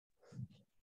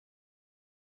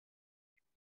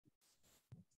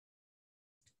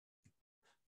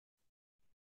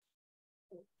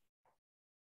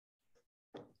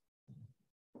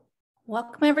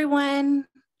Welcome, everyone.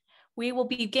 We will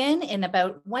begin in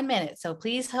about 1 minute, so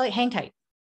please hang tight.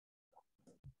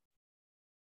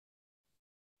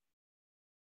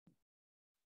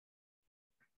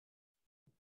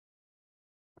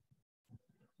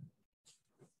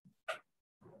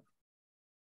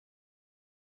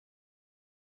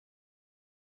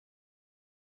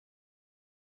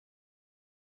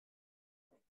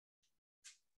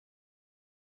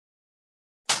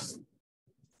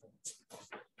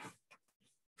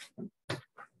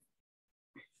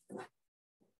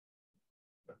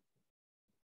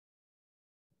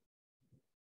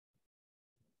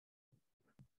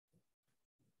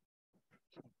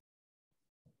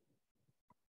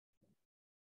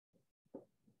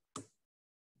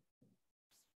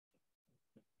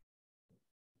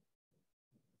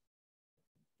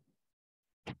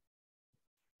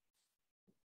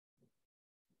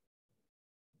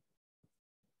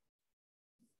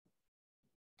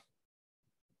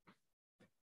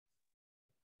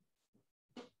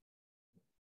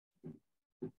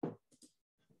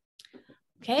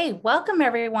 Okay, welcome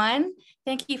everyone.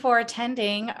 Thank you for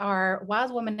attending our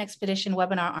Wild Woman Expedition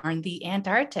webinar on the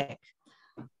Antarctic.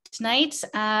 Tonight,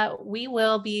 we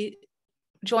will be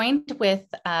joined with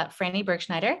Franny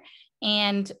Bergschneider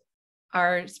and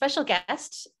our special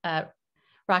guest,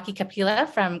 Rocky Kapila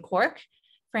from Cork.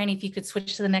 Franny, if you could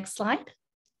switch to the next slide.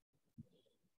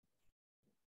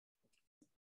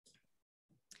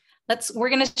 We're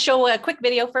going to show a quick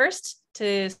video first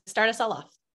to start us all off.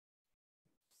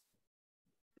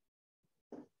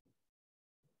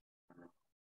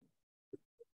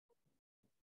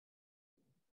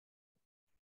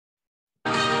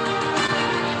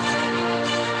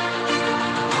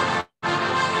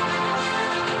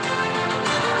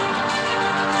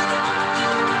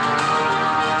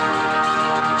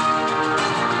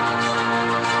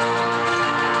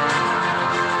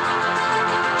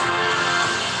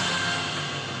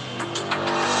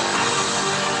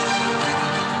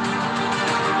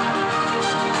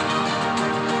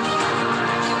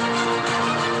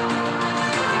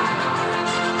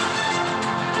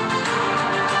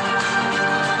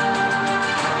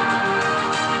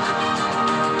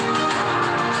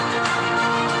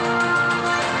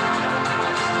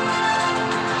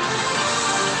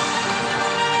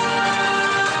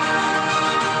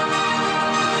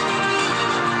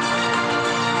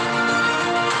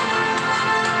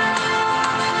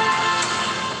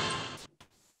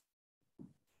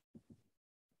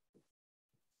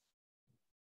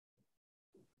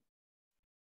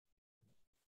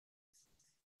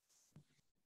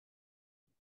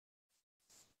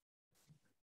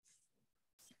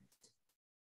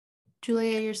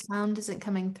 Julia, your sound isn't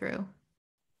coming through.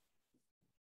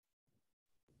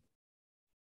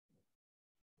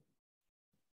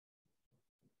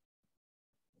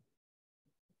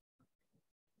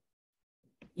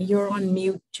 You're on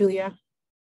mute, Julia.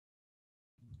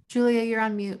 Julia, you're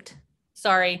on mute.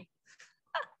 Sorry.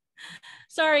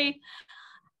 Sorry.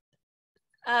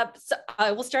 So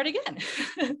I will start again.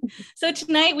 So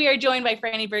tonight we are joined by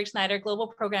Franny Bergschneider, Global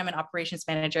Program and Operations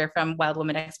Manager from Wild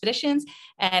Woman Expeditions,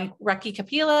 and Rocky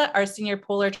Kapila, our Senior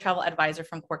Polar Travel Advisor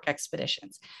from Cork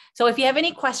Expeditions. So if you have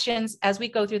any questions as we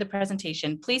go through the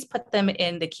presentation, please put them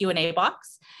in the Q&A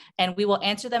box and we will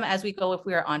answer them as we go if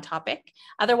we are on topic.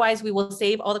 Otherwise, we will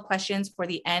save all the questions for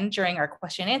the end during our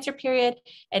question and answer period.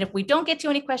 And if we don't get to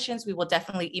any questions, we will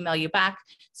definitely email you back.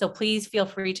 So please feel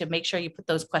free to make sure you put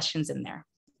those questions in there.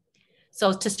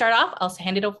 So to start off, I'll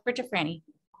hand it over to Franny.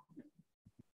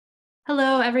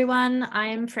 Hello, everyone.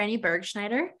 I'm Franny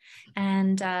Bergschneider,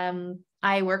 and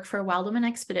I work for Wild Woman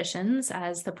Expeditions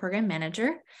as the program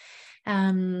manager.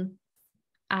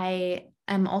 I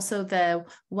am also the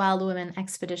Wild Woman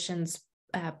Expeditions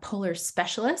polar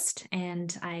specialist,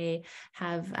 and I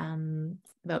have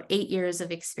about 8 years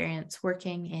of experience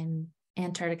working in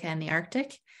Antarctica and the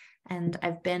Arctic, and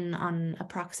I've been on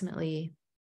approximately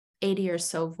 80 or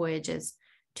so voyages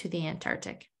to the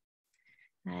Antarctic.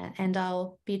 And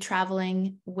I'll be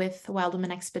traveling with Wild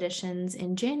Woman Expeditions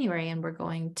in January, and we're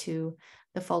going to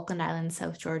the Falkland Islands,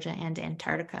 South Georgia, and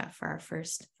Antarctica for our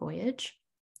first voyage.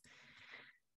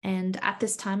 And at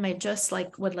this time, I just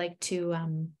would like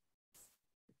to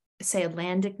say a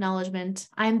land acknowledgement.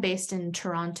 I'm based in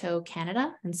Toronto,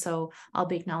 Canada, and so I'll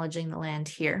be acknowledging the land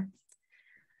here.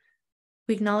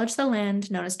 We acknowledge the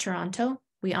land known as Toronto.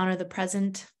 We honor the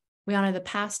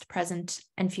past, present,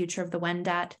 and future of the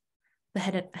Wendat, the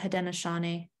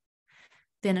Haudenosaunee,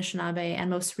 the Anishinaabe, and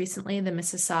most recently, the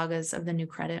Mississaugas of the New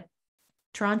Credit.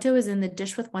 Toronto is in the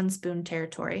Dish with One Spoon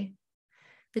territory.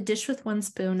 The Dish with One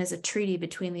Spoon is a treaty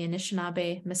between the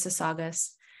Anishinaabe, Mississaugas,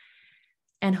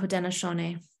 and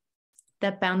Haudenosaunee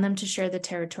that bound them to share the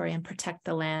territory and protect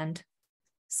the land.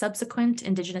 Subsequent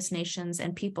Indigenous nations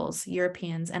and peoples,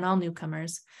 Europeans and all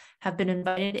newcomers, have been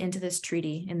invited into this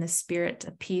treaty in the spirit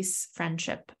of peace,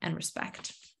 friendship, and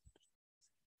respect.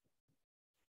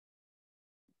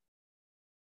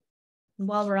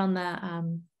 While we're on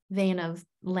the vein of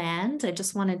land, I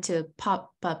just wanted to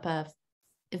pop up a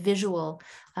visual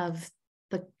of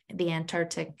the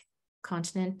Antarctic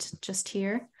continent just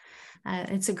here.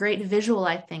 It's a great visual,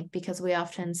 I think, because we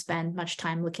often spend much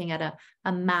time looking at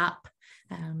a map,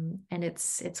 and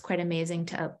it's quite amazing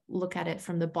to look at it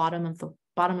from the bottom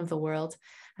of the world,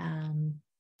 and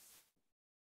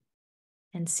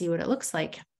see what it looks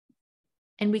like.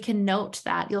 And we can note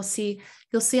that you'll see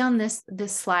on this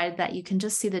slide that you can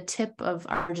just see the tip of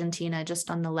Argentina just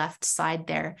on the left side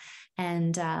there,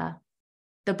 and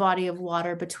the body of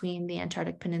water between the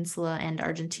Antarctic Peninsula and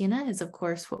Argentina is, of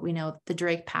course, what we know the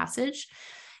Drake Passage.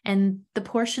 And the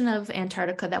portion of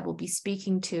Antarctica that we'll be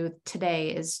speaking to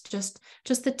today is just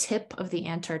the tip of the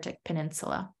Antarctic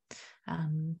Peninsula.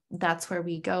 That's where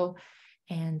we go,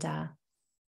 and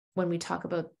when we talk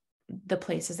about the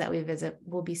places that we visit,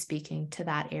 we'll be speaking to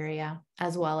that area,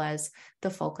 as well as the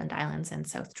Falkland Islands and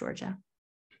South Georgia.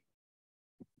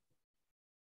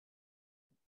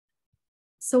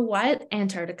 So why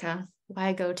Antarctica?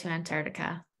 Why go to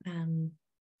Antarctica?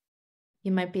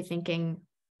 You might be thinking,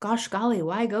 gosh golly,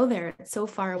 why go there? It's so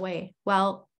far away.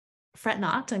 Well, fret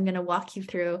not. I'm going to walk you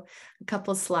through a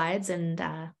couple slides and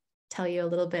tell you a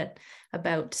little bit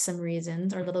about some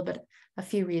reasons, or a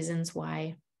few reasons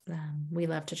why we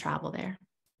love to travel there.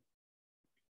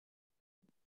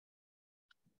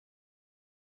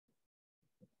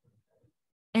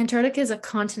 Antarctica is a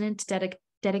continent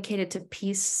dedicated to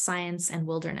peace, science, and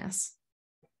wilderness.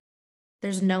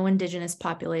 There's no Indigenous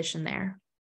population there.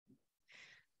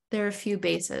 There are a few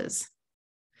bases.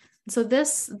 So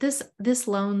this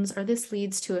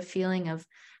leads to a feeling of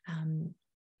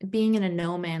being in a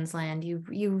no man's land.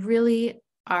 You really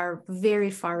are very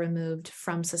far removed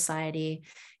from society.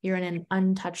 You're in an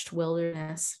untouched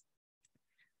wilderness.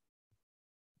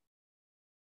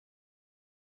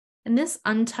 In this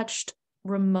untouched,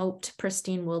 remote,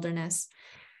 pristine wilderness,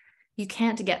 you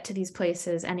can't get to these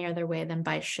places any other way than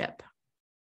by ship.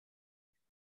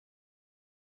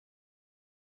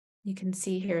 You can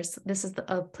see here, this is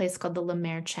a place called the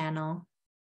Lemaire Channel.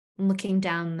 Looking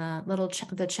down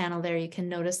the channel there, you can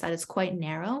notice that it's quite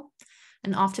narrow,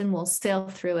 and often we'll sail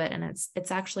through it, and it's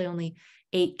actually only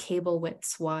 8 cable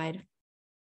widths wide.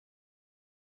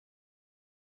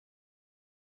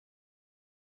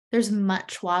 There's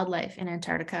much wildlife in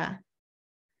Antarctica.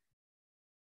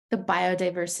 The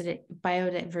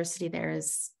biodiversity there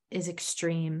is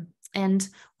extreme. And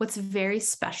what's very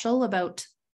special about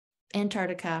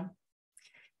Antarctica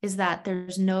is that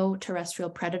there's no terrestrial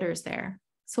predators there.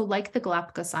 So like the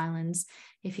Galapagos Islands,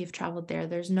 if you've traveled there,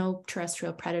 there's no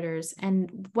terrestrial predators.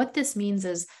 And what this means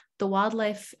is the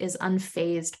wildlife is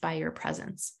unfazed by your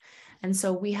presence. And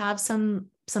so we have some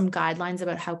guidelines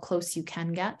about how close you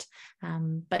can get,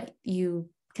 but you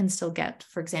can still get,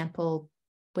 for example,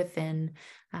 within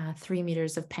 3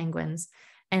 meters of penguins.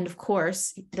 And of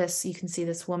course, you can see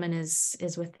this woman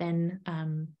is within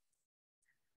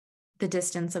the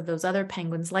distance of those other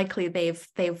penguins. Likely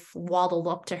they've waddled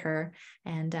up to her,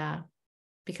 and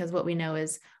because what we know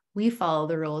is we follow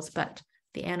the rules, but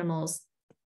the animals,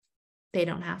 they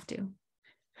don't have to.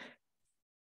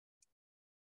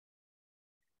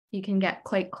 You can get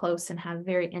quite close and have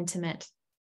very intimate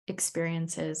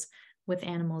experiences with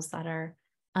animals that are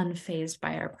unfazed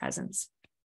by our presence.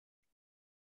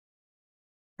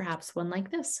 Perhaps one like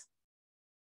this.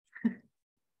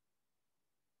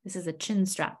 This is a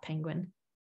chinstrap penguin.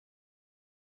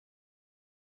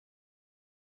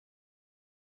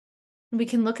 We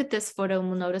can look at this photo and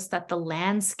we'll notice that the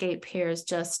landscape here is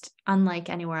just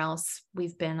unlike anywhere else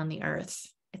we've been on the Earth.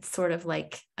 It's sort of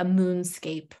like a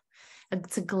moonscape.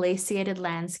 It's a glaciated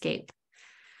landscape.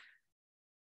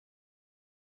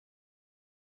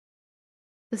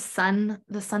 The sun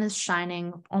is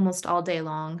shining almost all day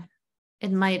long.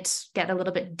 It might get a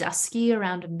little bit dusky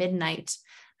around midnight,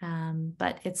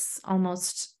 but it's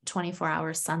almost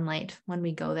 24-hour sunlight when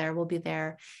we go there. We'll be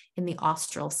there in the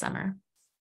austral summer.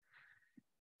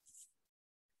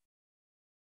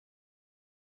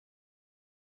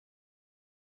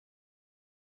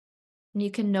 And you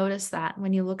can notice that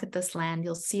when you look at this land,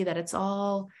 you'll see that it's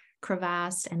all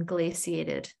crevassed and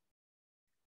glaciated.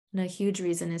 And a huge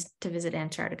reason is to visit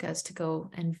Antarctica is to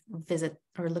go and visit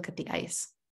or look at the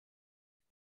ice.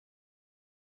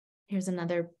 Here's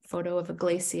another photo of a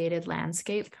glaciated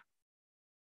landscape.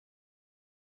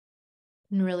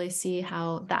 And really see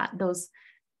how those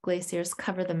glaciers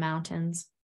cover the mountains.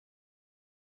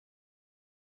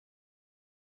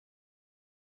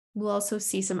 We'll also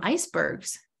see some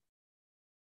icebergs.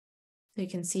 So you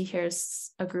can see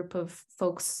here's a group of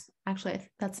folks. Actually,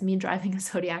 that's me driving a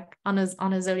Zodiac on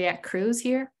a Zodiac cruise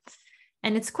here.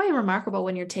 And it's quite remarkable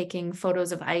when you're taking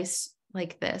photos of ice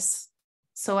like this.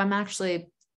 So I'm actually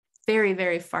very,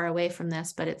 very far away from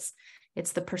this, but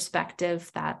it's the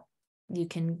perspective that you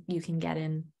can get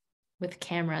in with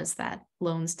cameras that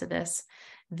loans to this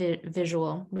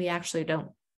visual. We actually don't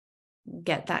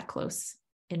get that close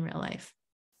in real life.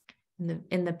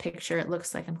 In the picture, it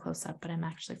looks like I'm close up, but I'm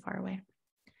actually far away.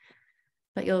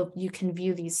 But you can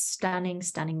view these stunning,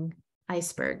 stunning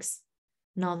icebergs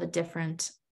and all the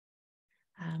different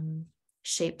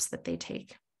shapes that they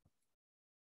take.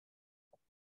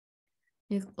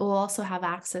 You will also have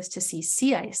access to see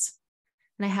sea ice.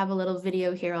 And I have a little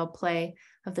video here I'll play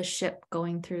of the ship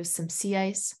going through some sea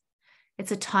ice.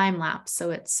 It's a time lapse,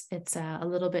 so it's a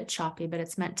little bit choppy, but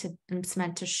it's meant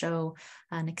to show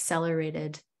an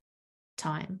accelerated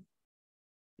time.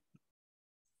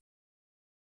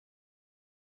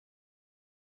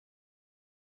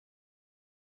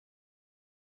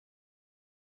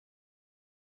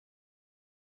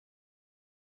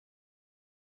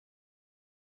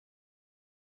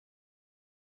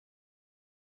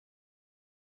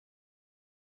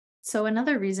 So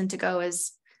another reason to go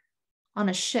is on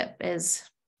a ship is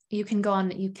you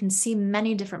can see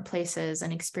many different places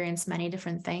and experience many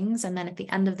different things. And then at the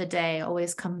end of the day,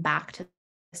 always come back to the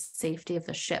safety of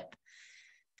the ship.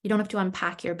 You don't have to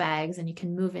unpack your bags and you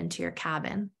can move into your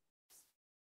cabin.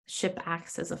 The ship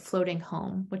acts as a floating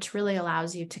home, which really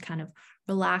allows you to kind of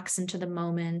relax into the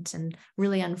moment and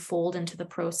really unfold into the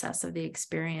process of the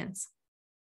experience.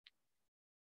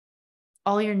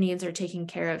 All your needs are taken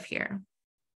care of here.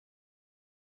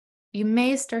 You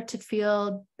may start to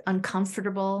feel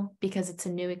uncomfortable because it's a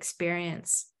new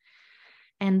experience.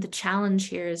 And the challenge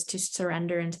here is to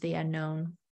surrender into the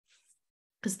unknown,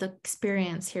 because the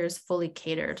experience here is fully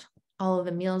catered. All of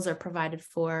the meals are provided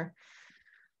for.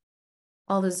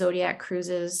 All the Zodiac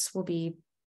cruises will be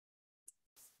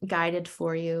guided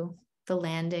for you, the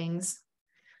landings.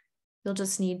 You'll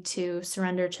just need to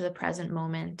surrender to the present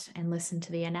moment and listen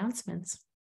to the announcements.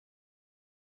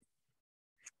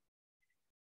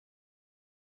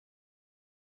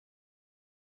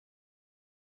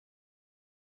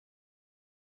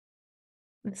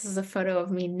 This is a photo of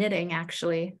me knitting,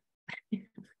 actually.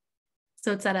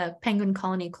 So it's at a penguin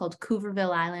colony called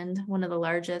Cooverville Island, one of the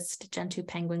largest Gentoo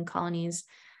penguin colonies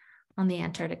on the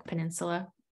Antarctic Peninsula.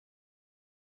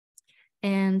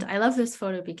 And I love this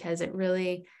photo because it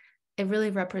really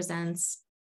represents,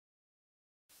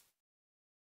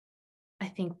 I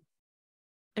think,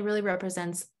 it really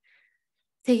represents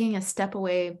taking a step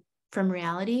away from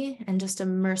reality and just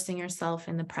immersing yourself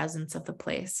in the presence of the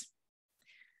place.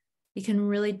 You can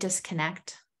really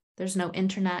disconnect. There's no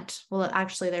internet. Well,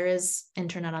 actually, there is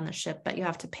internet on the ship, but you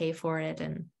have to pay for it,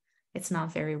 and it's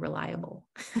not very reliable.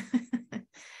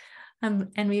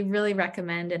 And we really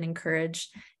recommend and encourage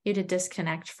you to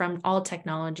disconnect from all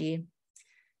technology,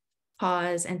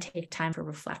 pause, and take time for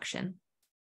reflection.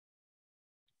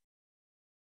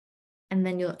 And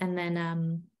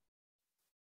then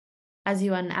as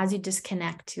you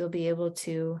disconnect, you'll be able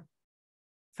to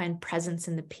find presence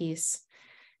in the peace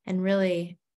and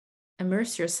really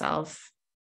immerse yourself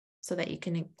so that you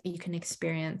can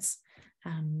experience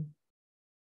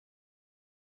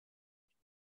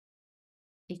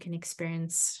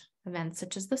events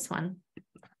such as this one.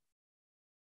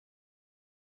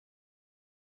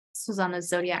 This was on a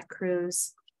Zodiac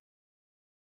cruise,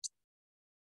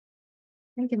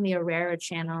 I think in the Aurora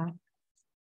Channel.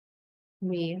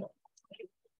 We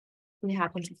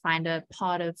happened to find a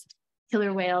pod of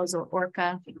killer whales or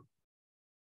orca.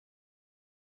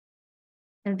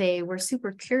 And they were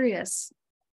super curious,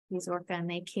 these orca, and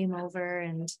they came over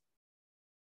and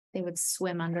they would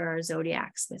swim under our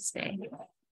Zodiacs this day.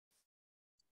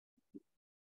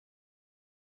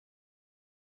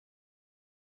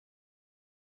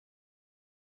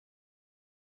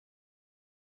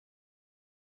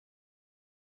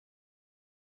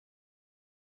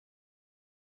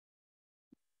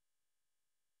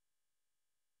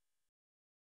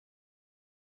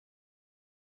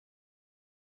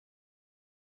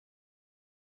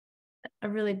 A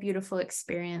really beautiful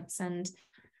experience. And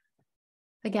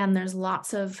again, there's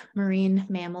lots of marine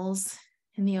mammals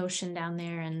in the ocean down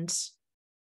there, and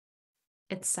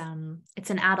it's an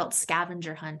adult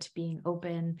scavenger hunt, being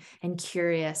open and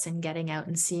curious and getting out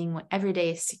and seeing what every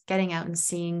day, getting out and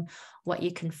seeing what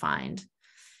you can find.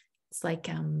 It's like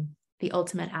the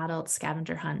ultimate adult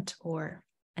scavenger hunt or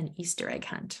an Easter egg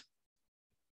hunt.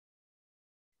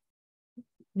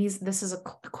 This is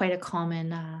quite a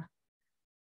common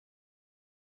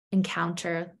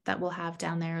encounter that we'll have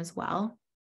down there as well.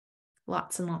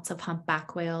 Lots and lots of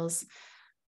humpback whales.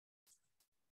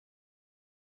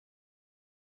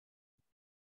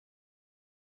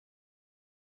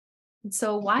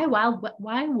 So why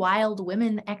wild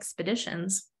women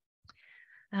expeditions?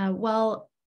 Well,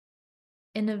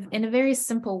 in a very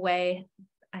simple way,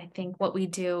 I think what we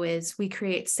do is we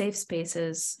create safe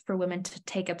spaces for women to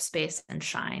take up space and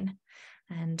shine.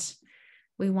 And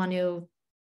we want to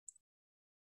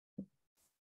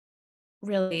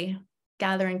really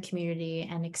gather in community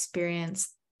and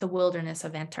experience the wilderness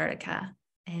of Antarctica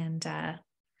and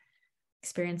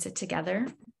experience it together.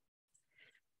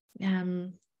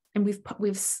 And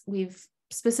we've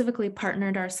specifically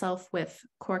partnered ourselves with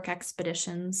Cork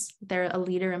Expeditions. They're a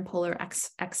leader in polar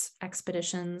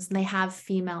expeditions, and they have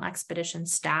female expedition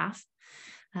staff.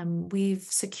 We've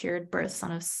secured berths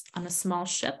on a small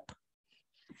ship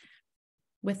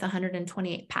with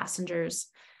 128 passengers.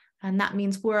 And that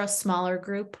means we're a smaller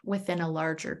group within a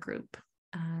larger group.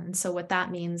 And so what that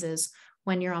means is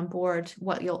when you're on board,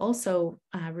 what you'll also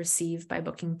receive by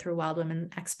booking through Wild Women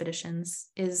Expeditions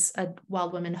is a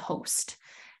Wild Women host.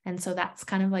 And so that's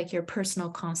kind of like your personal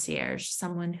concierge,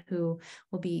 someone who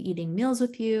will be eating meals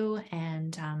with you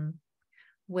and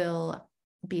will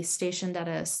be stationed at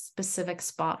a specific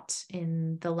spot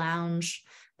in the lounge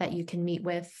that you can meet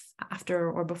with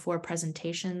after or before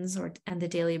presentations and the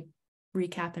daily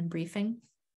recap and briefing.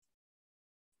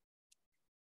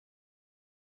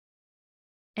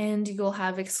 And you'll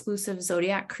have exclusive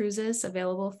Zodiac cruises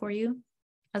available for you,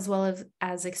 as well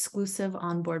as exclusive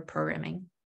onboard programming.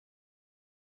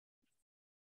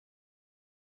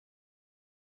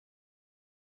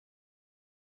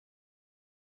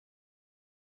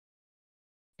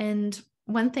 And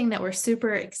one thing that we're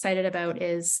super excited about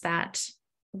is that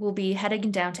we'll be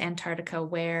heading down to Antarctica,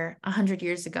 where 100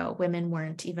 years ago, women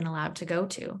weren't even allowed to go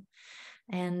to.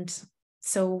 And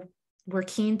so we're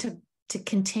keen to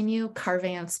continue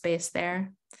carving out space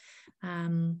there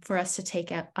for us to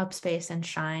take up space and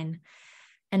shine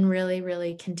and really,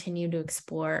 really continue to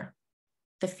explore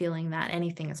the feeling that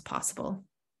anything is possible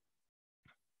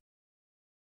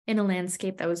in a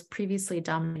landscape that was previously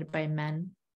dominated by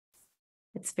men.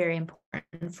 It's very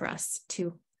important for us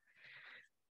to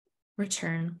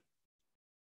return.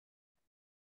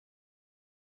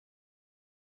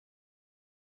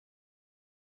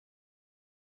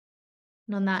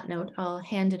 And on that note, I'll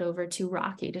hand it over to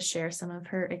Rocky to share some of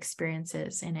her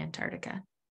experiences in Antarctica.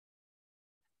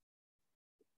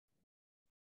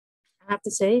 I have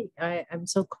to say, I'm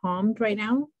so calmed right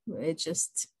now. It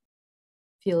just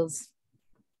feels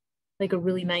like a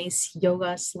really nice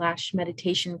yoga /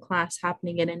 meditation class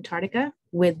happening in Antarctica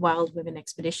with Wild Women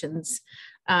Expeditions.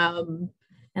 And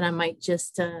I might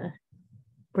just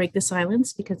break the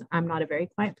silence because I'm not a very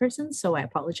quiet person. So I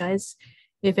apologize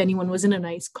if anyone was in a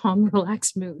nice, calm,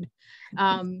 relaxed mood.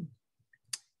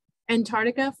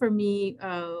 Antarctica for me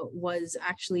was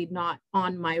actually not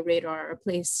on my radar, a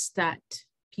place that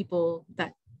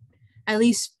at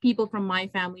least people from my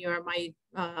family or my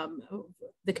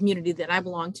the community that I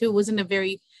belong to, wasn't a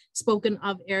very spoken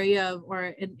of area or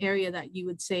an area that you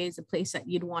would say is a place that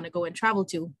you'd want to go and travel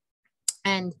to.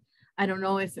 And I don't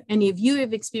know if any of you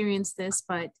have experienced this,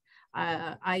 but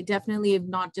I definitely have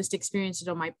not just experienced it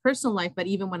on my personal life, but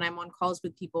even when I'm on calls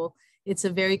with people, it's a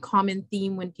very common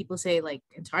theme when people say like,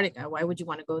 Antarctica, why would you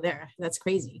want to go there? That's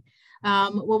crazy.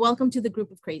 Well, welcome to the group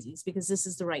of crazies, because this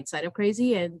is the right side of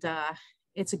crazy, and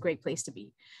it's a great place to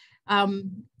be.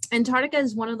 Antarctica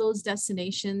is one of those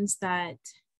destinations that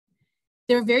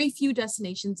there are very few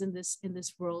destinations in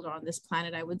this world or on this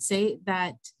planet, I would say,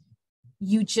 that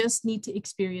you just need to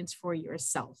experience for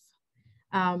yourself.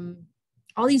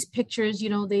 All these pictures, you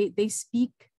know, they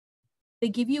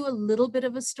give you a little bit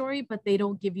of a story, but they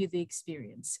don't give you the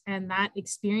experience. And that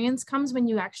experience comes when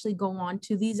you actually go on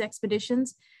to these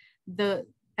expeditions. And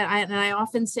I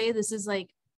often say this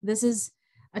is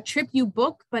a trip you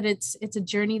book, but it's a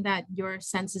journey that your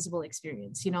senses will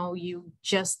experience. You know,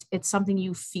 it's something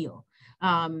you feel.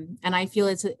 And I feel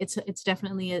it's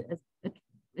definitely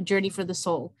a journey for the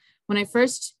soul. When I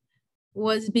first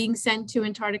was being sent to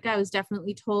Antarctica, I was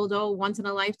definitely told, oh, once in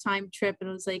a lifetime trip. And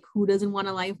it was like, who doesn't want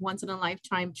a once in a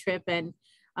lifetime trip? And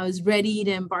I was ready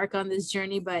to embark on this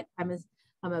journey, but I'm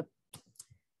a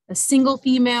single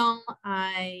female.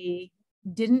 I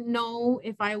didn't know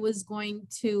if I was going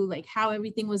to, like, how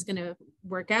everything was going to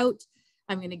work out.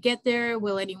 I'm going to get there.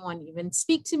 Will anyone even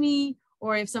speak to me?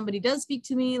 Or if somebody does speak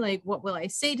to me, like, what will I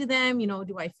say to them? You know,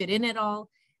 do I fit in at all?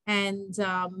 And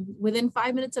within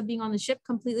 5 minutes of being on the ship,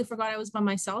 completely forgot I was by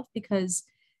myself, because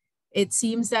it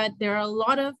seems that there are a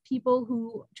lot of people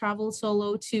who travel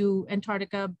solo to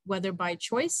Antarctica, whether by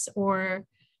choice or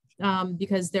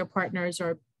because their partners,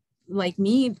 or like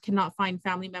me, cannot find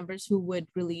family members who would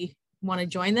really want to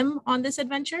join them on this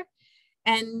adventure.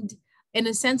 And in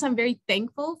a sense, I'm very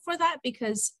thankful for that,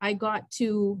 because I got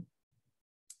to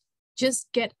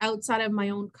just get outside of my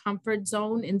own comfort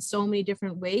zone in so many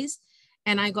different ways.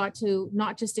 And I got to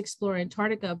not just explore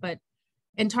Antarctica, but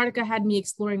Antarctica had me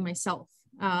exploring myself.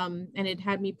 And it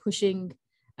had me pushing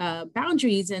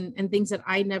boundaries and things that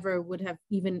I never would have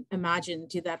even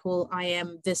imagined. That whole I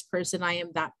am this person, I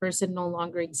am that person no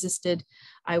longer existed.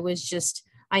 I was just,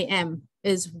 I am,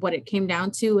 is what it came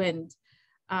down to. And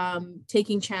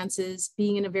taking chances,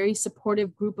 being in a very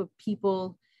supportive group of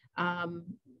people,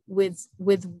 with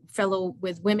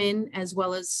women as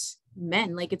well as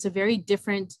men. Like, it's a very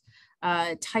different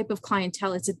type of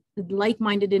clientele. It's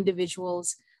like-minded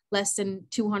individuals, less than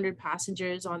 200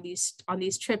 passengers on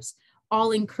these trips,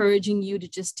 all encouraging you to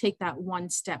just take that one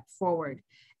step forward.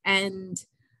 And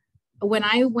when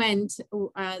I went,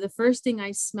 the first thing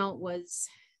I smelt was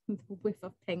the whiff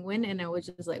of penguin, and I was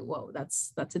just like, whoa,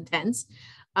 that's intense.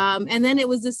 And then it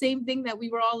was the same thing that we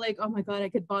were all like, oh my God, I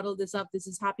could bottle this up. This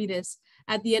is happiness.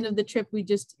 At the end of the trip,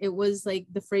 it was like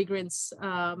the fragrance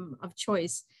of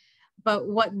choice. But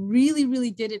what really, really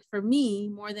did it for me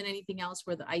more than anything else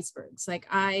were the icebergs. Like,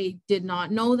 I did not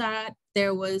know that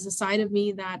there was a side of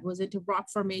me that was into rock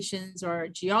formations or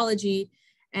geology.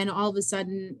 And all of a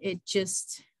sudden it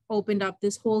just opened up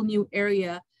this whole new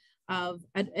area of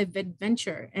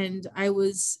adventure. And I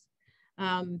was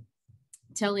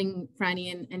telling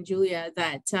Franny and Julia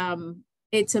that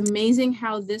it's amazing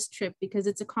how this trip, because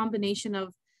it's a combination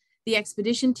of the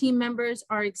expedition team members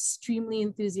are extremely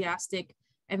enthusiastic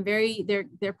and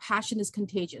their passion is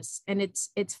contagious, and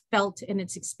it's felt and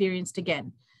it's experienced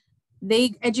again.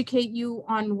 They educate you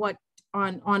on what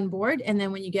on board, and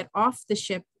then when you get off the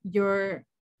ship, you're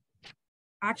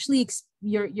actually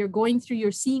you're going through,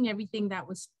 you're seeing everything that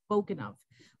was spoken of,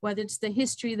 whether it's the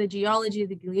history, the geology,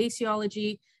 the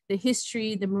glaciology, the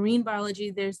history, the marine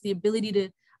biology. There's the ability to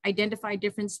identify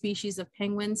different species of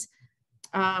penguins,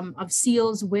 of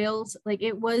seals, whales. Like,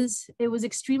 it was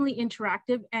extremely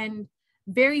interactive and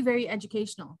very, very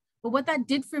educational. But what that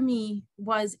did for me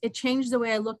was it changed the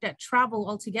way I looked at travel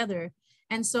altogether.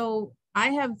 And so I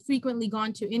have frequently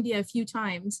gone to India a few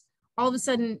times. All of a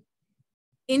sudden,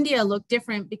 India looked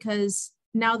different, because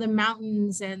now the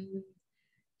mountains and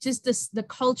just the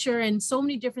culture and so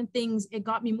many different things, it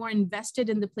got me more invested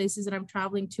in the places that I'm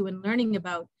traveling to and learning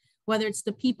about, whether it's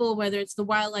the people, whether it's the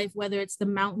wildlife, whether it's the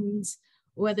mountains,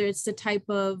 whether it's the type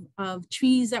of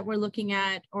trees that we're looking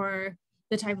at, or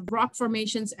the type of rock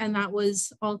formations. And that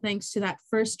was all thanks to that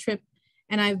first trip.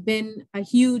 And I've been a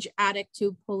huge addict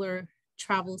to polar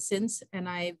travel since, and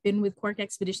I've been with Cork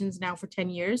Expeditions now for 10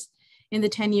 years. In the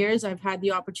 10 years, I've had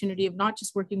the opportunity of not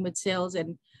just working with sales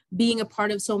and being a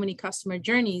part of so many customer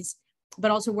journeys, but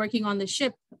also working on the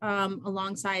ship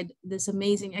alongside this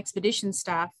amazing expedition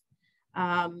staff,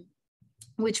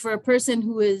 which for a person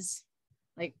who is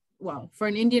like, well, for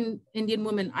an Indian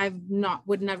woman,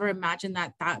 would never imagine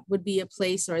that would be a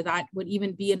place, or that would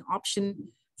even be an option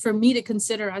for me to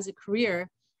consider as a career.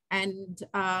 And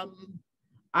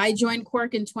I joined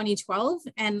Cork in 2012,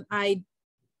 and I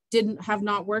have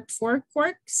not worked for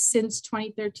Cork since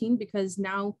 2013, because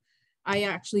now I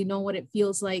actually know what it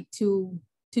feels like to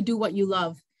do what you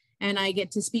love. And I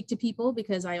get to speak to people,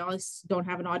 because I always don't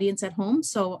have an audience at home.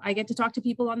 So I get to talk to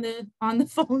people on the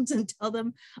phones and tell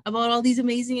them about all these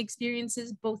amazing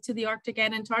experiences, both to the Arctic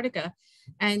and Antarctica.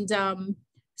 And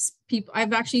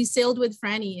I've actually sailed with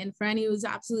Franny, and Franny was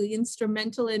absolutely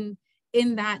instrumental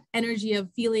in that energy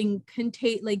of feeling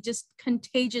just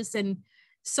contagious and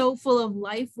so full of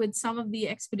life with some of the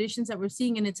expeditions that we're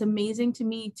seeing. And it's amazing to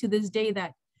me to this day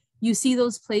that you see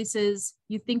those places,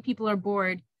 you think people are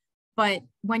bored, but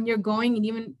when you're going, and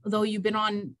even though you've been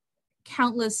on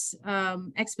countless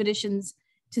expeditions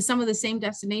to some of the same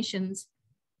destinations,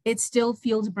 it still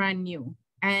feels brand new.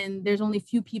 And there's only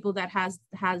few people that has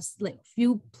like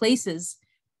few places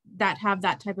that have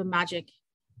that type of magic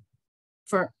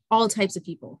for all types of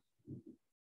people.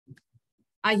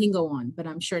 I can go on, but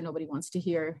I'm sure nobody wants to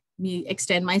hear me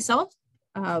extend myself.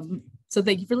 So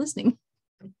thank you for listening.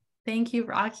 Thank you,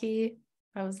 Rocky.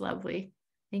 That was lovely.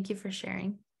 Thank you for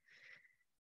sharing.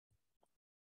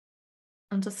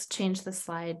 I'll just change the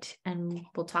slide, and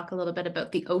we'll talk a little bit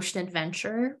about the Ocean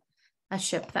Adventurer, a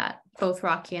ship that both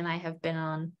Rocky and I have been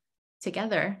on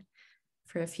together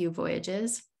for a few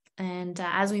voyages. And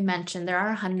as we mentioned, there are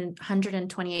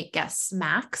 128 guests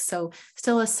max, so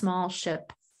still a small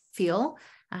ship feel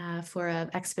for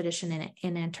an expedition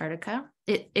in Antarctica.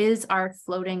 It is our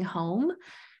floating home,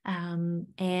 and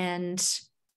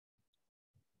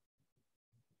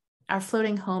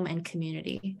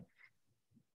community.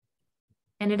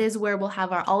 And it is where we'll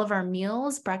have all of our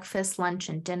meals, breakfast, lunch,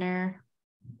 and dinner.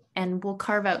 And we'll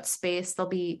carve out space. There'll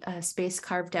be a space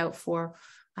carved out for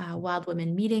Wild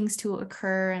Women meetings to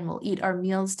occur, and we'll eat our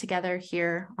meals together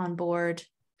here on board.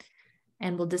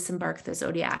 And we'll disembark the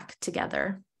Zodiac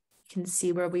together. You can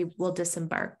see where we will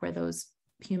disembark, where those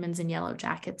humans in yellow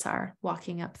jackets are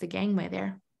walking up the gangway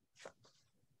there.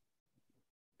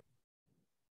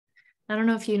 I don't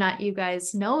know if you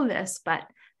guys know this, but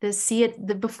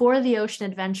before the Ocean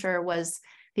Adventurer was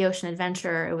the Ocean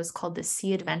Adventurer, it was called the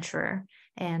Sea Adventurer.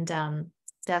 And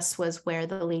this was where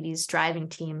the ladies driving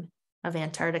team of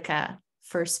Antarctica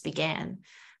first began.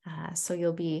 So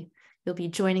you'll be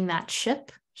joining that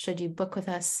ship should you book with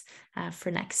us for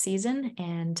next season,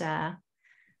 and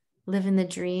living the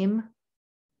dream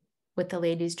with the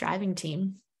ladies driving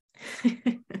team.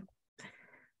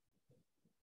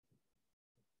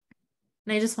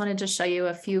 And I just wanted to show you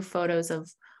a few photos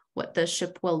of what the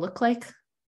ship will look like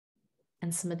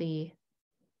and some of the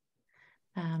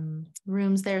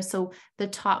rooms there. So the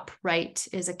top right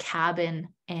is a cabin,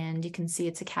 and you can see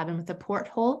it's a cabin with a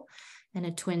porthole and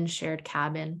a twin shared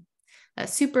cabin.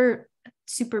 Super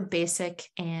basic,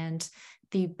 and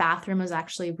the bathroom was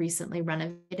actually recently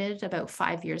renovated about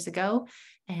 5 years ago,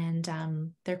 and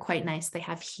they're quite nice. They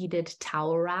have heated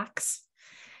towel racks,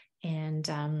 and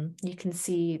you can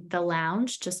see the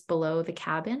lounge just below the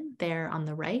cabin there on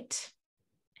the right.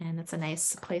 And it's a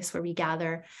nice place where we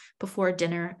gather before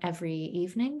dinner every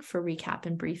evening for recap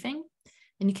and briefing.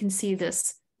 And you can see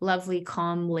this lovely,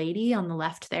 calm lady on the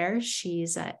left there.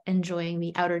 She's enjoying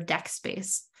the outer deck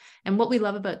space. And what we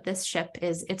love about this ship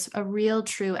is it's a real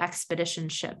true expedition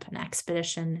ship, an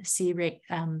expedition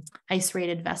ice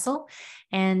rated vessel.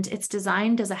 And it's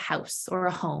designed as a house, or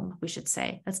a home, we should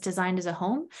say. It's designed as a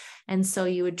home. And so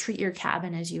you would treat your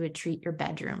cabin as you would treat your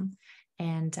bedroom.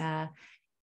 And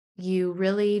you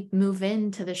really move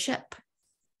into the ship.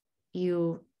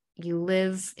 You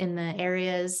live in the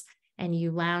areas, and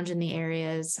you lounge in the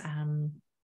areas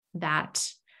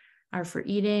that are for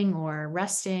eating or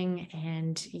resting,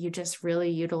 and you just really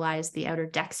utilize the outer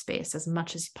deck space as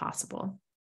much as possible.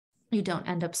 You don't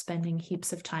end up spending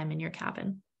heaps of time in your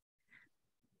cabin.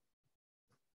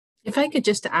 If I could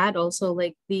just add also,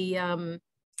 like the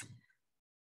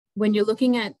when you're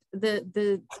looking at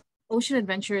the Ocean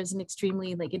Adventure is an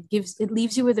extremely, like, it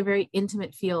leaves you with a very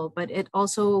intimate feel, but it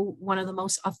also one of the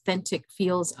most authentic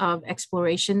feels of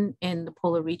exploration in the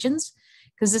polar regions,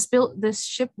 because this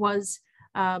ship was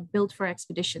built for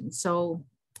expedition. So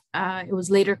it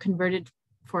was later converted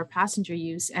for passenger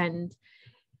use, and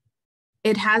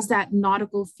it has that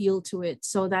nautical feel to it.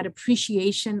 So that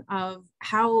appreciation of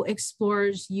how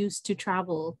explorers used to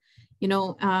travel,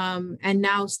 and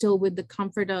now still with the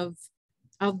comfort of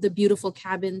the beautiful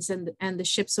cabins and the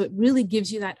ship. So it really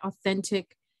gives you that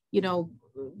authentic,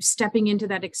 stepping into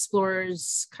that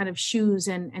explorer's kind of shoes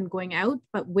and going out,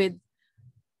 but with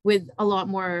a lot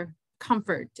more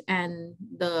comfort and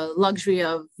the luxury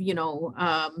of,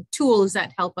 tools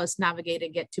that help us navigate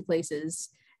and get to places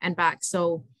and back.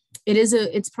 So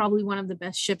it's probably one of the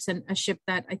best ships, and a ship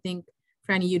that I think,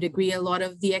 Franny, you'd agree, a lot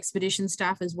of the expedition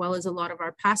staff, as well as a lot of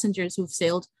our passengers who've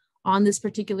sailed on this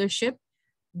particular ship,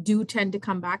 do tend to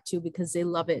come back to, because they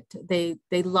love it. They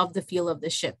love the feel of the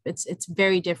ship. It's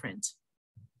very different.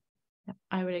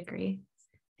 I would agree.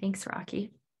 Thanks,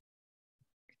 Rocky.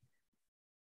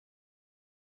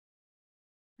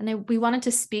 And we wanted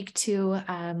to speak to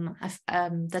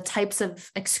the types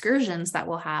of excursions that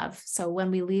we'll have. So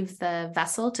when we leave the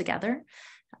vessel together,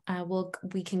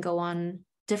 we can go on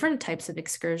different types of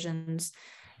excursions.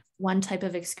 One type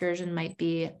of excursion might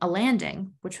be a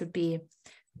landing, which would be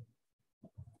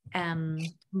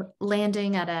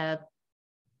landing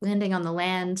on the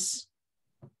land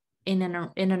in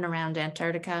and around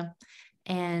Antarctica,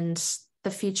 and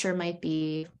the feature might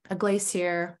be a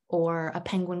glacier or a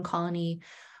penguin colony,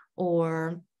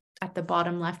 or at the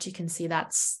bottom left you can see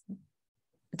that's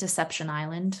Deception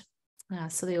Island,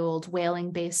 so the old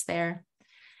whaling base there.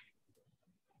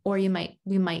 Or we might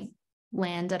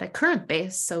land at a current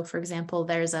base. So for example,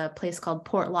 there's a place called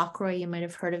Port Lockroy. You might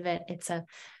have heard of it. It's a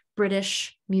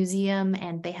British museum,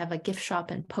 and they have a gift shop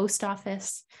and post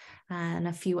office, and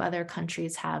a few other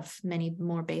countries have many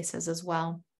more bases as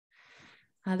well.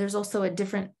 There's also a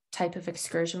different type of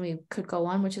excursion we could go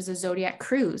on, which is a Zodiac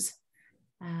cruise.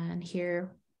 And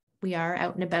here we are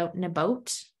out and about in a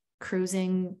boat,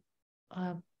 cruising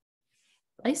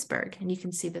iceberg, and you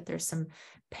can see that there's some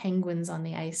penguins on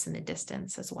the ice in the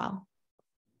distance as well.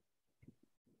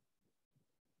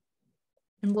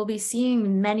 And we'll be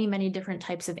seeing many, many different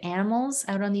types of animals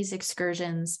out on these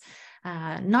excursions,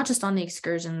 not just on the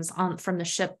excursions, from the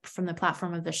ship, from the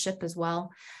platform of the ship as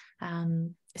well.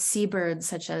 Seabirds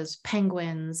such as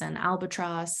penguins and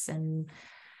albatross, and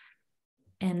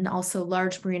also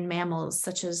large marine mammals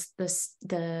such as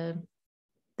the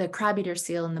crab-eater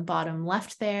seal in the bottom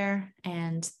left there,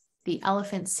 and the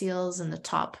elephant seals in the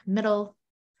top middle,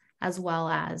 as well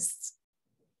as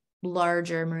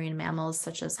larger marine mammals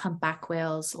such as humpback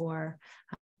whales, or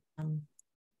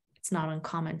it's not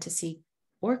uncommon to see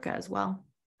orca as well.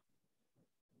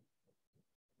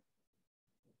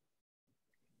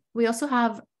 We also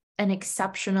have an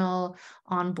exceptional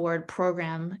onboard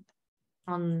program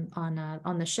on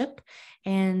the ship,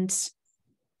 and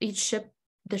the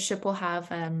ship will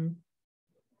have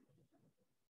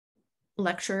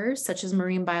lecturers such as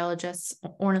marine biologists,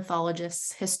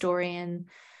 ornithologists,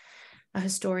 a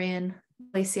historian,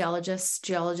 glaciologists,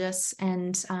 geologists,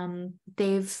 and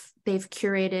they've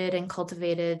curated and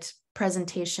cultivated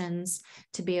presentations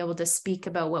to be able to speak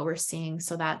about what we're seeing,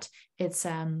 so that it's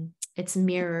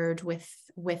mirrored with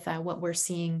what we're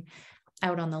seeing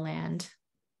out on the land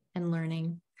and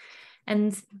learning.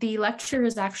 And the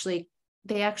lecturers actually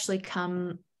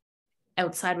come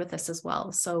outside with us as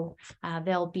well, so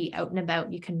they'll be out and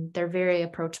about. They're very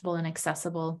approachable and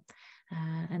accessible.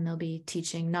 And they'll be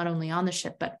teaching not only on the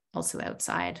ship, but also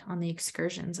outside on the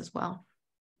excursions as well.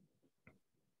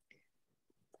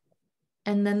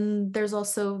 And then there's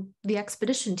also the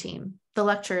expedition team. The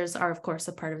lecturers are, of course,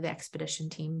 a part of the expedition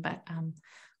team, but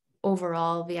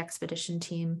overall, the expedition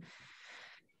team,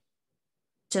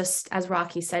 just as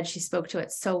Rocky said, she spoke to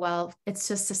it so well. It's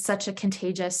just such a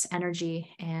contagious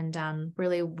energy, and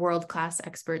really world-class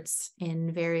experts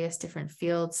in various different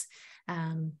fields.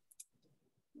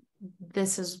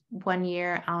 This is one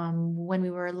year when we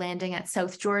were landing at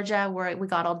South Georgia, where we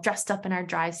got all dressed up in our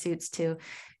dry suits to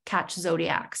catch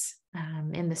zodiacs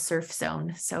in the surf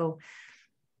zone. So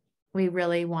we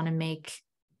really want to make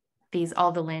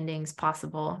all the landings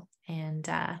possible, and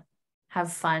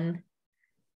have fun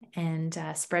and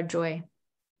spread joy.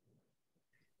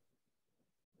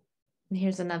 And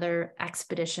here's another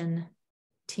expedition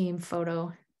team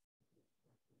photo.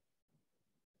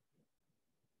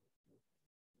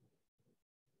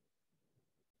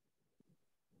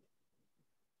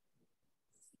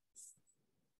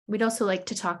 We'd also like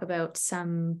to talk about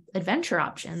some adventure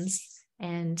options.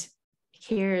 And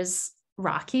here's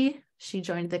Rocky. She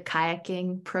joined the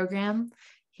kayaking program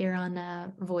here on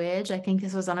a voyage. I think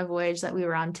this was on a voyage that we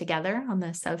were on together, on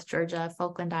the South Georgia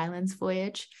Falkland Islands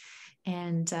voyage.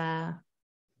 And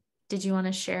did you want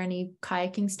to share any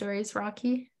kayaking stories,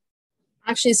 Rocky?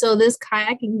 Actually, so this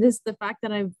kayaking, the fact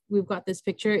that we've got this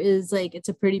picture is like, it's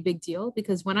a pretty big deal,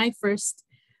 because when I first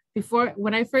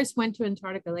went to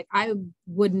Antarctica, like, I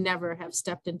would never have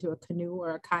stepped into a canoe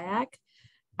or a kayak.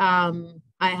 I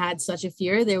had such a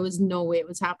fear. There was no way it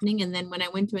was happening. And then when I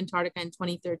went to Antarctica in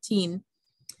 2013,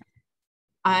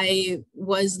 I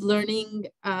was learning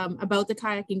about the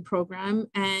kayaking program,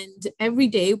 and every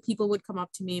day people would come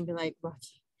up to me and be like,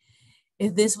 Rocky,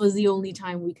 if this was the only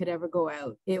time we could ever go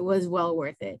out, it was well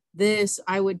worth it.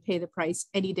 I would pay the price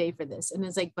any day for this. And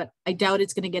it's like, but I doubt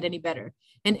it's going to get any better.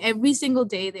 And every single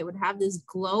day they would have this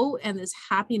glow and this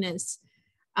happiness.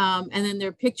 And then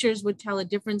their pictures would tell a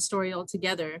different story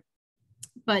altogether.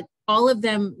 But all of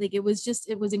them, like, it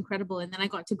was incredible. And then I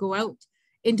got to go out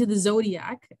into the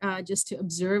Zodiac just to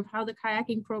observe how the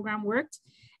kayaking program worked.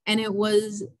 And it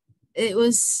was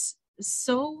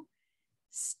so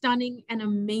stunning and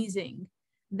amazing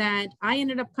that I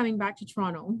ended up coming back to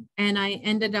Toronto, and I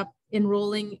ended up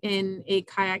enrolling in a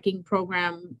kayaking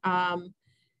program,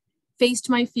 faced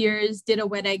my fears, did a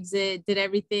wet exit, did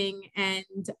everything.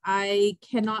 And I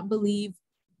cannot believe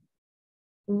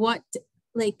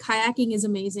kayaking is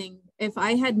amazing. If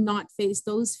I had not faced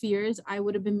those fears, I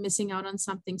would have been missing out on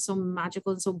something so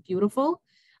magical and so beautiful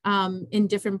in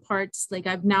different parts. Like,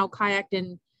 I've now kayaked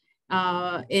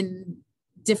in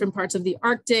different parts of the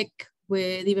Arctic,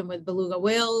 even with beluga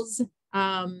whales,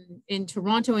 in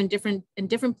Toronto, and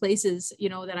different places,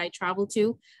 that I travel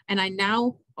to. And I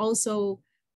now also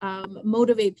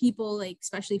motivate people, like,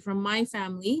 especially from my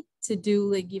family, to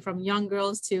do, like, from young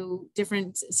girls to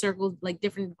different circles, like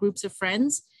different groups of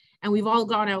friends. And we've all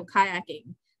gone out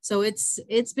kayaking. So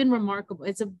it's been remarkable.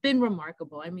 It's been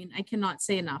remarkable. I mean, I cannot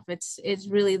say enough. It's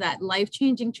really that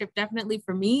life-changing trip. Definitely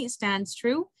for me, stands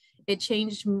true. It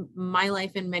changed my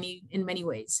life in many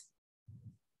ways.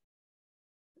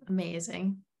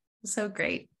 Amazing. So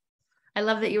great. I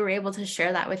love that you were able to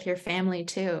share that with your family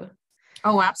too.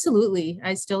 Oh, absolutely.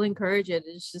 I still encourage it.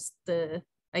 It's just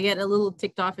I get a little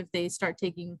ticked off if they start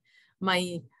taking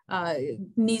my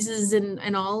nieces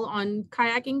and all on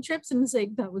kayaking trips, and it's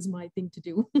like, that was my thing to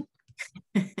do.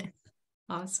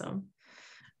 Awesome.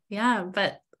 Yeah,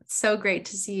 but so great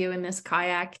to see you in this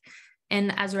kayak.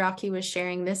 And as Rocky was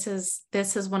sharing, this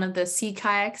is one of the sea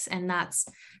kayaks, and that's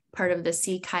part of the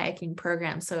sea kayaking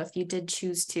program. So if you did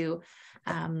choose to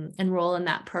enroll in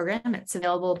that program, it's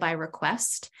available by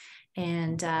request,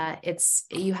 and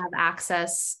you have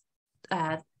access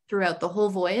throughout the whole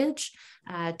voyage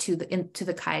to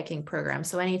the kayaking program.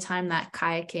 So anytime that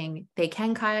they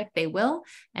can kayak, they will,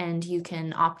 and you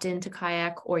can opt into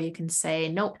kayak, or you can say,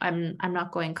 nope, I'm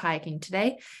not going kayaking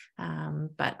today,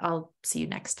 but I'll see you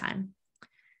next time.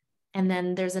 And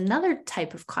then there's another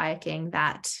type of kayaking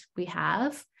that we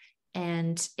have,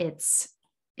 and it's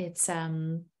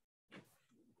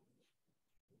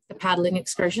The paddling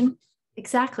excursion.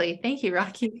 Exactly. Thank you,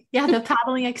 Rocky. Yeah, the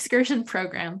paddling excursion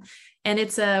program. And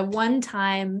it's a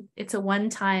one-time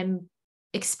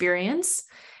experience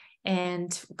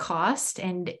and cost.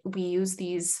 And we use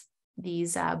these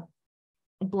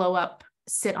blow up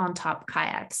sit on top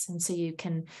kayaks. And so you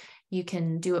can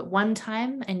do it one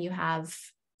time and you have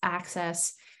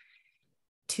access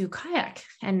to kayak.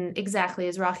 And exactly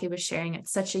as Rocky was sharing,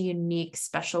 it's such a unique,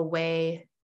 special way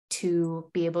to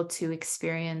be able to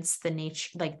experience the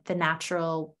nature, like the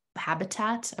natural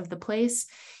habitat of the place.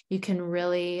 You can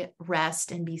really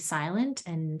rest and be silent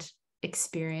and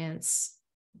experience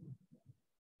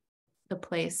the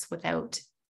place without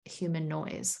human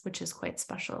noise, which is quite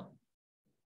special.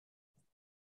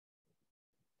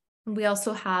 We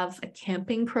also have a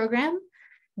camping program,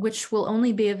 which will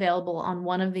only be available on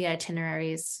one of the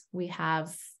itineraries we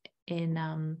have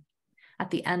in at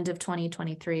the end of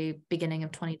 2023, beginning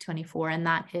of 2024, and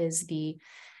that is the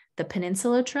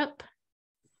Peninsula trip.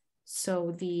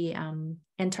 So the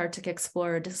Antarctic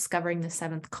Explorer Discovering the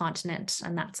Seventh Continent,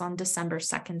 and that's on December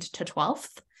 2nd to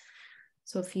 12th.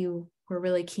 So if you were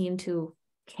really keen to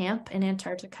camp in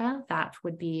Antarctica, that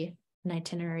would be an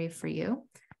itinerary for you.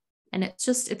 And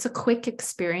it's a quick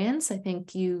experience. I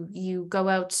think you go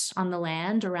out on the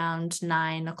land around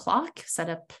 9 o'clock, set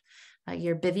up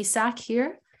your bivy sack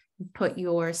here, put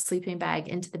your sleeping bag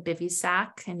into the bivy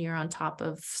sack, and you're on top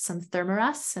of some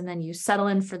thermarest, and then you settle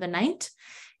in for the night,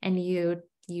 and you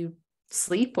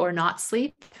sleep or not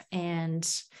sleep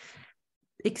and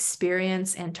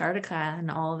experience Antarctica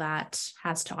and all that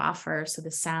has to offer. So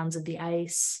the sounds of the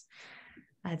ice,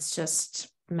 it's just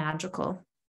magical.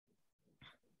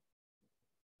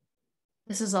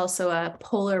 This is also a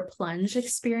polar plunge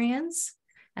experience.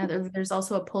 And there's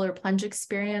also a polar plunge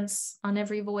experience on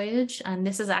every voyage. And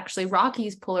this is actually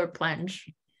Rocky's polar plunge.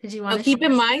 Did you want to keep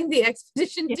in mind the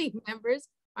expedition team members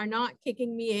are not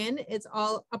kicking me in. It's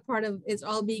all it's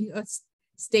all being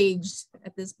staged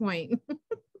at this point.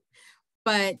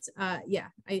 But yeah,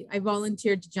 I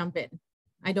volunteered to jump in.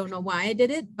 I don't know why I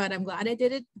did it, but I'm glad I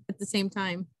did it. At the same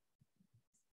time,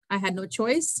 I had no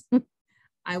choice.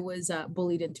 I was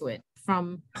bullied into it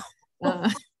from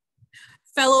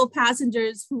fellow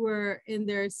passengers who were in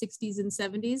their 60s and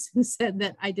 70s who said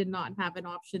that I did not have an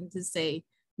option to say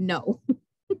no.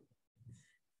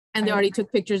 And they already took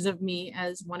pictures of me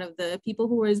as one of the people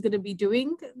who was going to be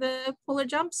doing the polar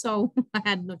jump. So I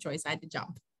had no choice. I had to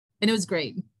jump. And it was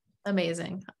great.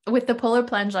 Amazing. With the polar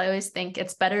plunge, I always think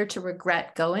it's better to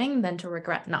regret going than to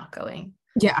regret not going.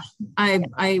 Yeah, I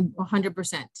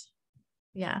 100%.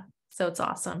 Yeah. So it's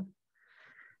awesome.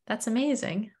 That's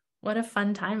amazing. What a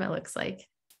fun time it looks like.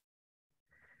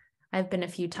 I've been a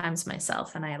few times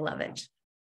myself and I love it.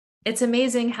 It's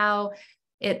amazing how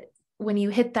when you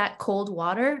hit that cold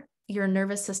water, your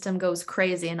nervous system goes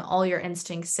crazy and all your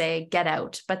instincts say, get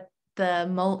out. But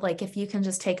if you can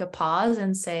just take a pause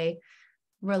and say,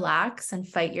 relax and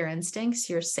fight your instincts,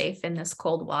 you're safe in this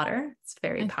cold water. It's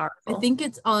very powerful. I think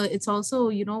it's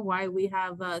also, why we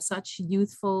have such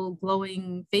youthful,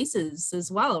 glowing faces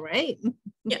as well, right?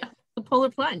 Yeah. The polar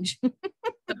plunge.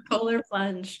 The polar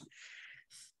plunge.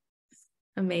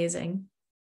 Amazing.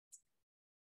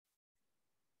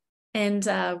 And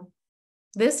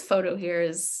this photo here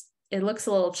it looks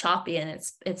a little choppy, and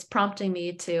it's prompting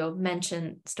me to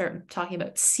start talking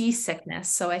about seasickness.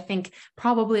 So I think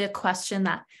probably a question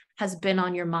that has been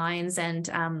on your minds,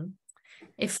 and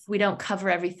if we don't cover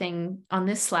everything on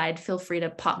this slide, feel free to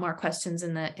pop more questions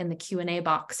in the Q&A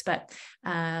box. But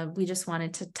we just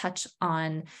wanted to touch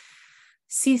on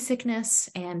seasickness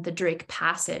and the Drake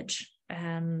Passage.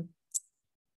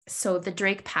 So the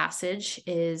Drake Passage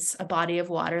is a body of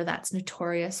water that's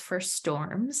notorious for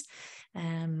storms.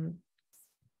 And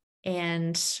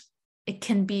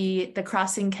the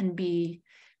crossing can be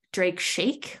Drake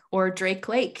Shake or Drake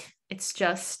Lake. It's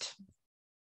just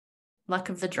luck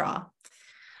of the draw.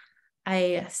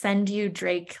 I send you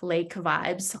Drake Lake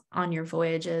vibes on your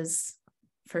voyages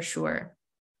for sure.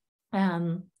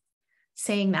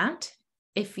 Saying that,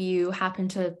 if you happen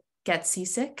to get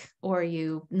seasick or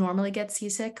you normally get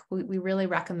seasick, we really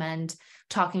recommend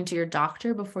talking to your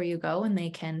doctor before you go, and they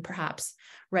can perhaps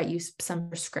write you some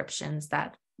prescriptions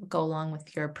that go along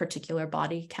with your particular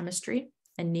body chemistry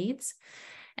and needs.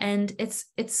 And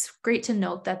it's great to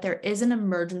note that there is an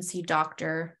emergency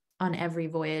doctor on every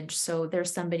voyage. So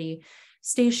there's somebody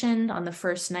stationed on the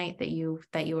first night that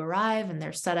you arrive, and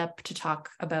they're set up to talk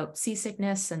about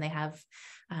seasickness, and they have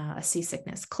a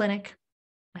seasickness clinic.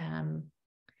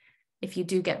 If you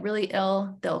do get really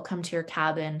ill, they'll come to your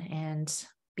cabin and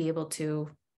be able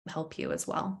to help you as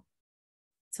well.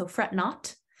 So fret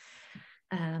not.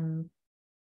 It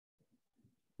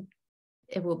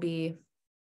will be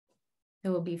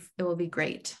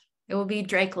great. It will be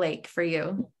Drake Lake for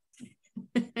you.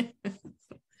 One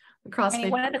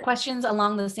of the questions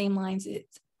along the same lines is,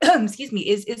 excuse me,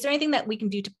 is there anything that we can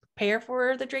do to prepare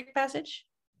for the Drake Passage?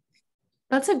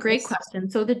 That's a great question.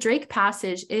 So the Drake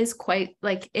Passage is quite,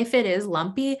 like, if it is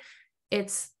lumpy,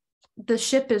 the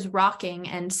ship is rocking.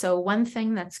 And so one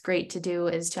thing that's great to do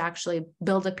is to actually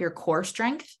build up your core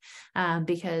strength,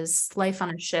 because life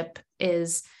on a ship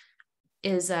is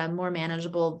more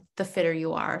manageable the fitter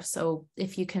you are. So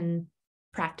if you can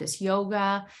practice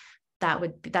yoga,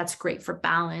 that's great for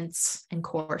balance and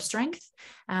core strength.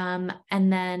 And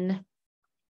then,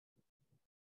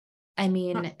 I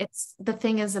mean, the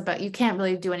thing is about, you can't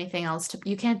really do anything else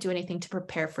you can't do anything to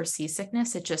prepare for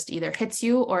seasickness. It just either hits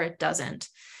you or it doesn't.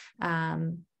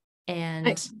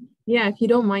 If you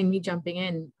don't mind me jumping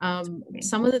in,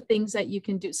 some of the things that you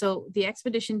can do. So the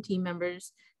expedition team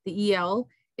members, the EL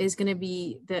is going to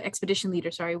be, the expedition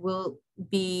leader, will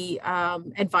be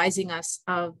advising us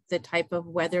of the type of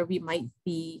weather we might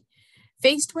be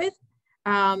faced with.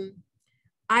 I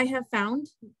have found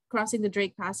crossing the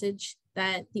Drake Passage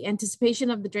that the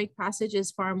anticipation of the Drake Passage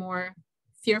is far more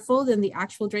fearful than the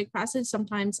actual Drake Passage.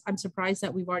 Sometimes I'm surprised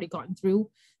that we've already gotten through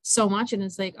so much, and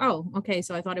it's like, oh, okay,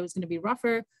 so I thought it was going to be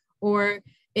rougher, or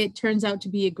it turns out to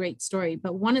be a great story.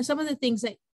 But some of the things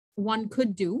that one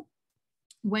could do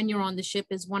when you're on the ship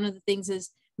is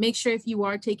make sure if you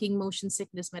are taking motion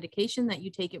sickness medication that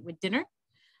you take it with dinner.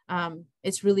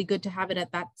 It's really good to have it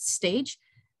at that stage.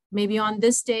 Maybe on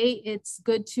this day, it's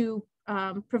good to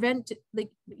avoid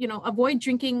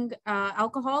drinking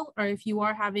alcohol, or if you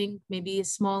are having maybe a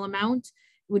small amount,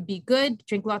 it would be good.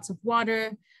 Drink lots of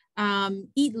water,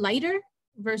 eat lighter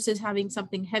versus having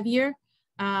something heavier.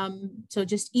 So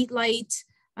just eat light,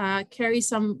 carry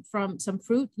some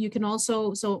fruit. You can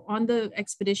also, so on the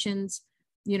expeditions,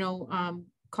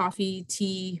 coffee,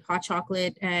 tea, hot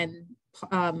chocolate, and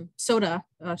soda,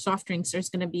 soft drinks is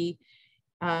going to be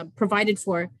provided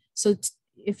for. So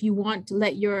if you want to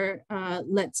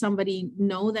let somebody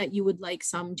know that you would like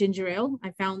some ginger ale,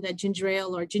 I found that ginger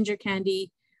ale or ginger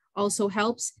candy also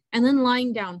helps. And then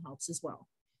lying down helps as well.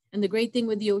 And the great thing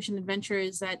with the Ocean Adventure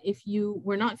is that if you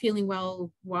were not feeling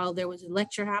well while there was a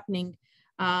lecture happening,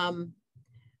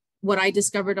 what I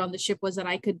discovered on the ship was that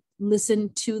I could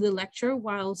listen to the lecture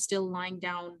while still lying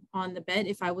down on the bed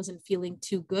if I wasn't feeling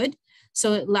too good.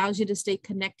 So it allows you to stay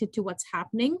connected to what's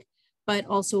happening, but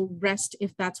also rest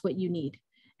if that's what you need.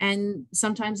 And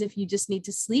sometimes if you just need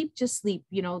to sleep, just sleep.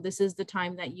 This is the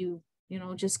time that you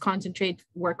just concentrate,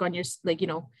 work on your,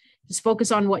 just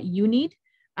focus on what you need.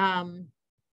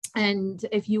 And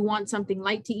if you want something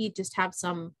light to eat, just have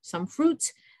some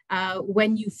fruit.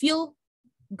 When you feel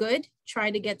good,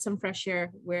 try to get some fresh air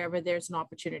wherever there's an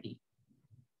opportunity.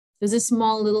 There's a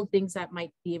small little things that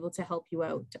might be able to help you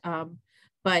out.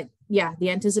 But yeah,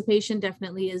 the anticipation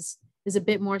definitely is a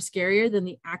bit more scarier than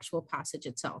the actual passage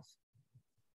itself.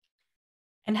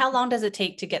 And how long does it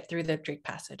take to get through the Drake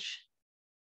Passage?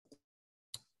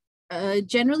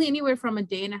 Generally anywhere from a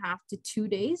day and a half to 2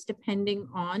 days, depending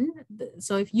on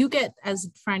so if you get,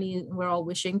 as Franny, we're all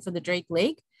wishing for the Drake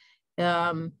Lake,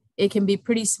 it can be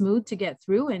pretty smooth to get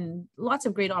through, and lots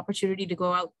of great opportunity to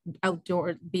go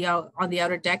outdoor, be out on the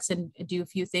outer decks and do a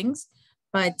few things.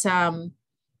 But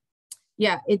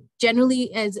yeah, it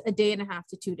generally is a day and a half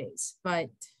to 2 days,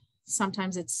 but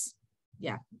sometimes it's,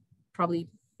 probably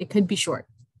it could be short.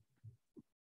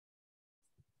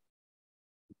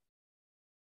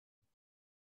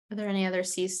 Are there any other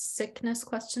seasickness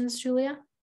questions, Julia?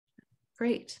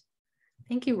 Great.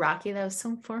 Thank you, Rocky. That was so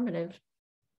informative.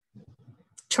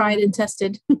 Tried and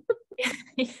tested.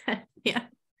 Yeah.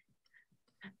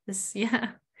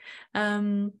 Yeah.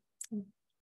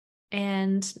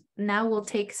 And now we'll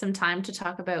take some time to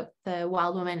talk about the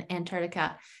Wild Woman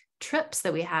Antarctica trips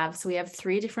that we have. So we have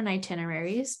 3 different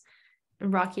itineraries.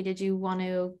 Rocky, did you want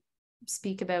to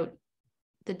speak about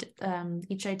the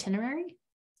each itinerary?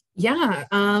 Yeah.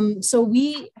 So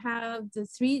we have the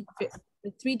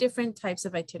three different types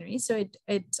of itineraries. So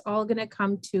it's all going to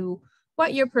come to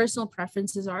what your personal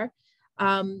preferences are.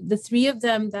 The 3 of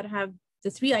them that have the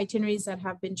 3 itineraries that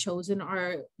have been chosen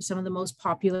are some of the most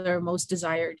popular, most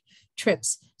desired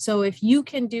trips. So if you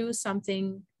can do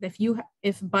something,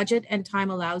 if budget and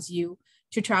time allows you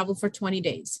to travel for 20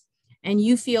 days, and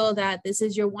you feel that this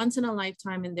is your once in a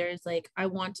lifetime, and there's like, I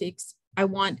want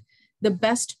the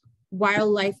best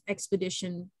wildlife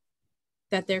expedition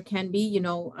that there can be,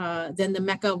 then the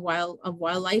mecca of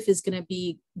wildlife is going to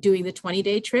be doing the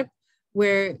 20-day trip,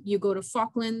 where you go to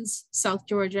Falklands, South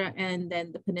Georgia, and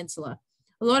then the peninsula.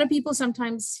 A lot of people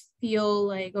sometimes feel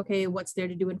like, okay, what's there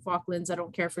to do in Falklands? I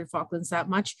don't care for Falklands that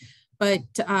much. But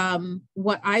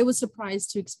what I was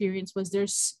surprised to experience was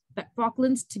that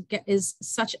Falklands is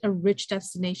such a rich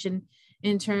destination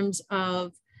in terms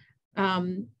of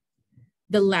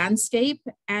the landscape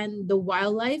and the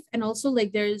wildlife. And also,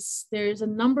 like, there's a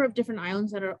number of different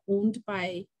islands that are owned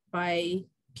by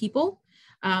people.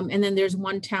 And then there's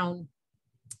one town,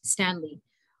 Stanley.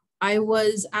 I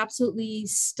was absolutely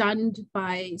stunned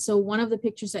so one of the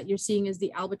pictures that you're seeing is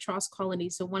the albatross colony.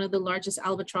 So one of the largest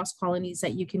albatross colonies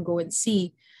that you can go and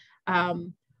see.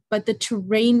 But the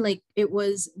terrain, like, at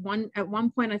one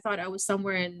point I thought I was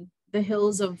somewhere in the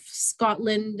hills of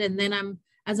Scotland. And then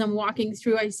as I'm walking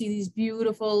through, I see these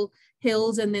beautiful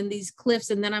hills and then these cliffs.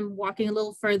 And then I'm walking a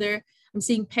little further. I'm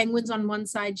seeing penguins on one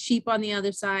side, sheep on the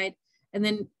other side. And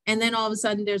then all of a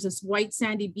sudden there's this white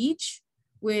sandy beach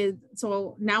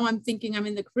so now I'm thinking I'm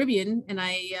in the Caribbean, and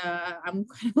I'm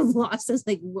kind of lost as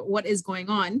like, what is going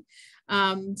on?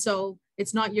 So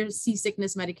it's not your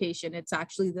seasickness medication. It's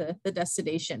actually the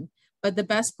destination. But the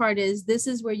best part is this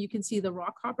is where you can see the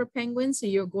rockhopper penguins. So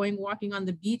you're walking on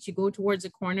the beach, you go towards a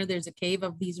corner, there's a cave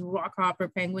of these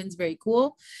rockhopper penguins, very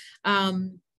cool.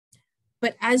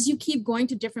 But as you keep going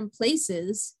to different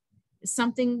places,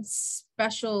 something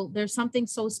special, there's something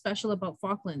so special about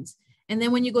Falklands. And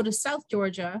then when you go to South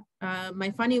Georgia,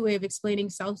 my funny way of explaining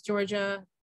South Georgia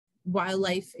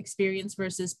wildlife experience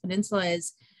versus peninsula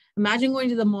is, imagine going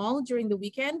to the mall during the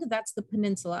weekend, that's the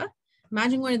peninsula.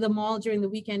 Imagine going to the mall during the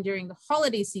weekend during the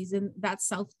holiday season, that's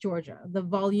South Georgia. The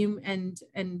volume and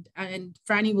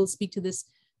Franny will speak to this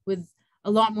with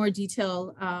a lot more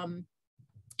detail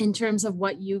in terms of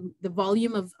the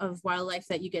volume of wildlife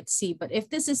that you get to see. But if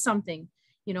this is something,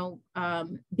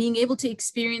 being able to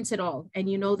experience it all, and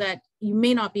that you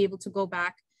may not be able to go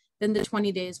back, then the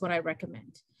 20 days is what I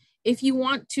recommend. If you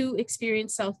want to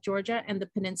experience South Georgia and the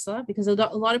peninsula, because a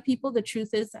lot of people, the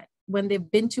truth is that when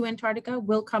they've been to Antarctica,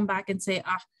 will come back and say,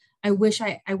 I wish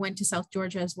I went to South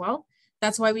Georgia as well.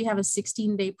 That's why we have a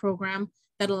 16-day program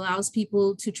that allows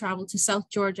people to travel to South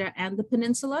Georgia and the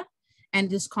peninsula, and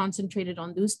just concentrated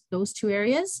on those 2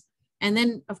 areas. And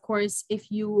then, of course,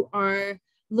 if you are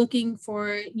looking for,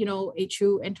 a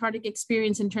true Antarctic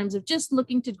experience in terms of just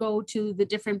looking to go to the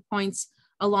different points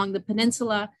along the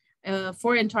peninsula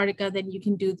for Antarctica, then you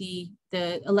can do the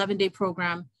 11-day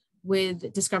program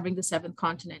with Discovering the 7th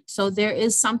Continent. So there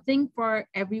is something for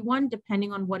everyone,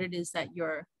 depending on what it is that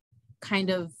you're kind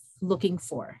of looking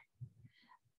for.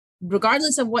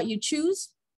 Regardless of what you choose,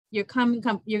 you're going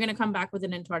to come back with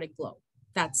an Antarctic glow.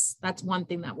 That's one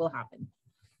thing that will happen.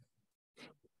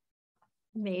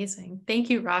 Amazing. Thank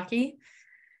you, Rocky.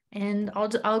 And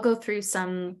I'll go through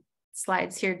some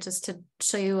slides here just to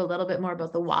show you a little bit more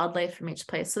about the wildlife from each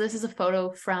place. So this is a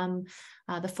photo from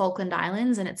the Falkland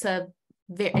Islands, and it's the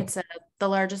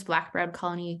largest black-browed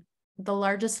colony, the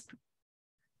largest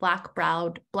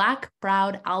black-browed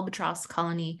albatross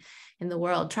colony in the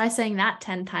world. Try saying that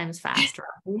 10 times faster.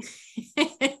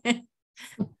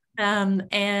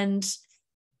 And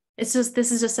this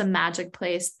is just a magic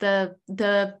place. The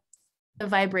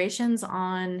vibrations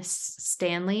on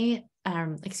Stanley,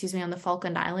 on the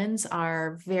Falkland Islands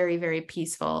are very, very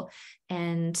peaceful.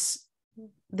 And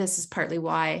this is partly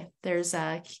why there's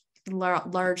a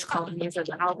large colonies of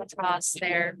albatross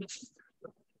there.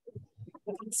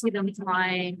 You can see them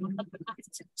flying,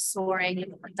 soaring,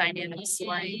 dynamic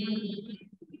soaring,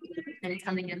 and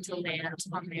coming into land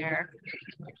on their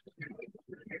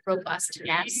robust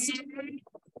nest.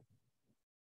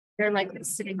 They're like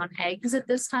sitting on eggs at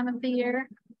this time of the year.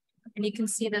 And you can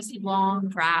see this long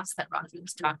grass that Rocky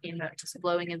was talking about, just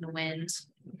blowing in the wind.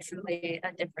 Truly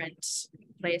a different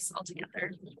place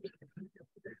altogether.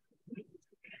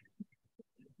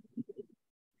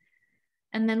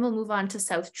 And then we'll move on to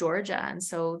South Georgia. And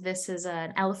so this is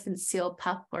an elephant seal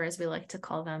pup, or as we like to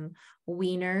call them,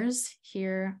 weaners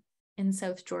here in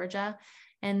South Georgia.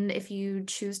 And if you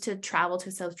choose to travel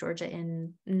to South Georgia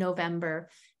in November,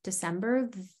 December,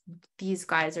 these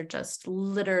guys are just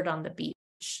littered on the beach.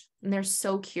 And they're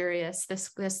so curious.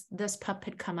 This pup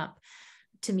had come up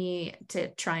to me to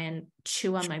try and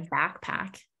chew on my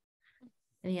backpack.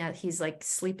 And yeah, he's like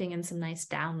sleeping in some nice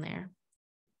down there.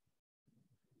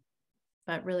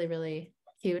 But really, really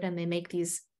cute. And they make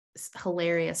these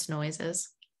hilarious noises.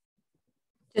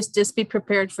 Just be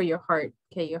prepared for your heart.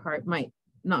 Okay, your heart might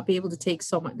not be able to take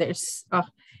so much. It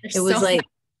was so like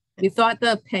you thought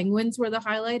the penguins were the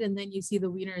highlight, and then you see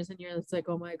the wieners and you're just like,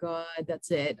 oh my God,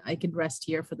 that's it. I can rest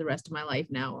here for the rest of my life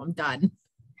now. I'm done.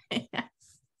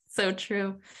 So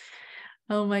true.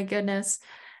 Oh my goodness.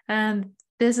 And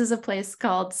this is a place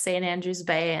called St. Andrews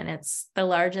Bay, and it's the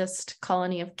largest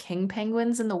colony of king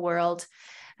penguins in the world.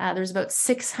 There's about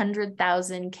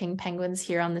 600,000 king penguins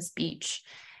here on this beach.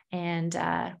 And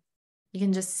you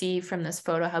can just see from this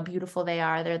photo how beautiful they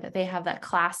are. They have that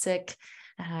classic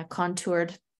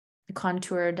contoured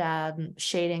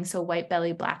shading, so white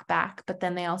belly, black back, but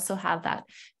then they also have that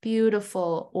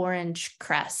beautiful orange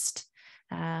crest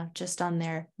just on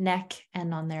their neck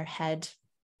and on their head.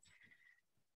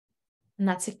 And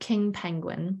that's a king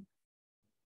penguin.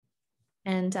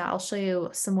 And I'll show you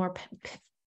some more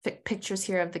pictures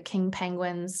here of the king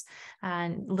penguins,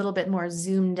 and a little bit more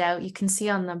zoomed out. You can see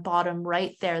on the bottom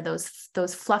right there, those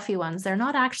fluffy ones. They're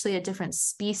not actually a different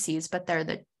species, but they're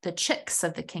the chicks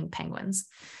of the king penguins.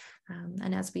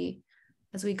 And as we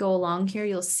go along here,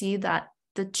 you'll see that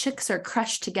the chicks are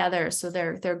crushed together. So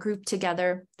they're grouped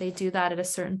together. They do that at a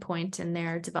certain point in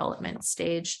their development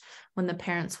stage when the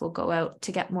parents will go out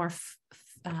to get more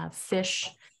fish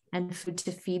and food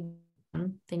to feed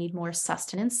them. They need more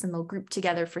sustenance, and they'll group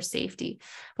together for safety.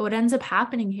 But what ends up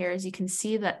happening here is you can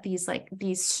see that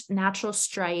these natural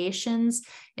striations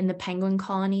in the penguin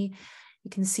colony, you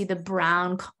can see the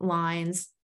brown lines,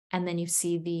 and then you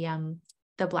see the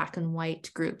black and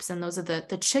white groups. And those are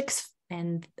the chicks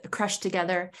and crushed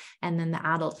together, and then the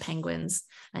adult penguins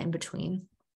in between.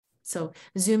 So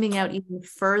zooming out even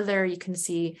further, you can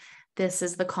see this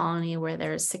is the colony where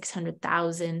there's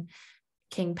 600,000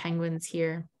 king penguins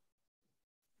here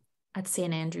at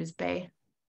St. Andrews Bay.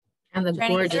 And the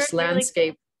gorgeous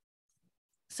landscape.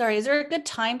 Sorry, is there a good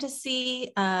time to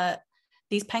see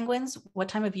these penguins? What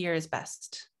time of year is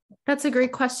best? That's a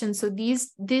great question. So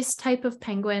this type of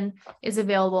penguin is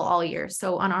available all year.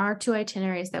 So on our 2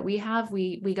 itineraries that we have,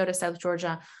 we go to South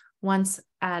Georgia once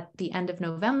at the end of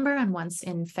November and once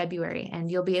in February, and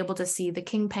you'll be able to see the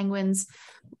king penguins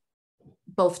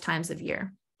both times of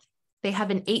year. They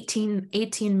have an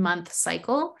 18-month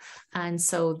cycle, and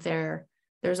so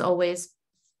there's always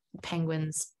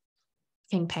king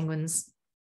penguins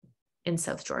in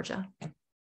South Georgia.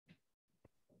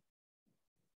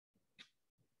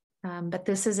 But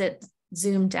this is it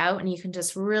zoomed out, and you can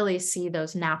just really see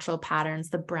those natural patterns,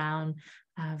 the brown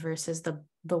versus the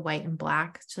white and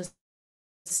black. It's just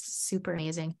super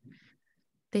amazing.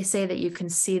 They say that you can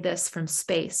see this from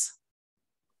space.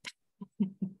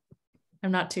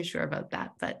 I'm not too sure about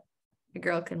that, but a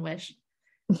girl can wish.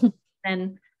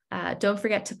 And don't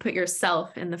forget to put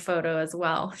yourself in the photo as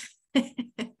well.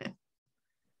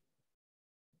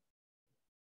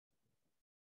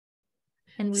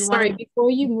 And before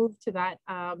you move to that,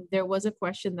 there was a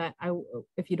question that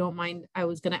if you don't mind, I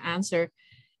was going to answer.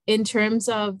 In terms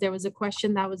of, there was a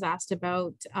question that was asked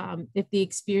about if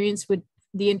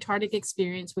the Antarctic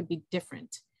experience would be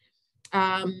different.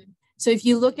 So if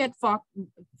you look at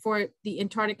for the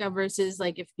Antarctica versus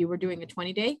like if you were doing a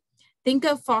 20-day, think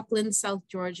of Falklands, South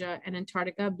Georgia, and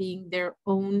Antarctica being their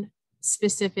own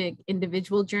specific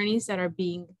individual journeys that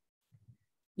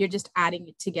you're just adding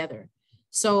it together.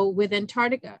 So with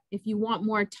Antarctica, if you want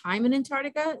more time in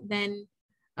Antarctica, then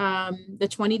the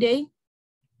 20-day,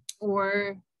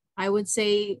 or I would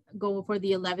say go for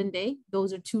the 11-day.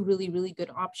 Those are 2 really, really good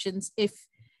options. If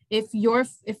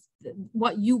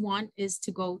what you want is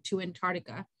to go to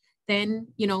Antarctica, then,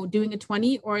 doing a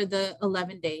 20 or the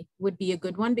 11-day would be a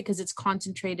good one, because it's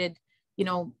concentrated,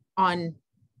 on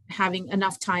having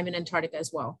enough time in Antarctica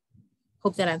as well.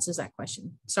 Hope that answers that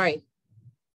question. Sorry.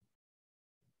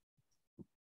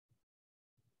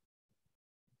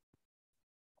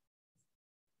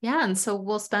 Yeah, and so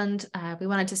we'll we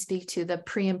wanted to speak to the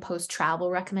pre and post travel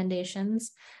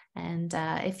recommendations. And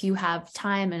if you have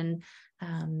time and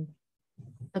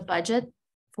the budget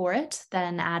for it,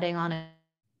 then adding on a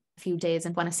few days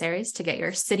in Buenos Aires to get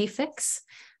your city fix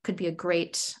could be a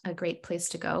great place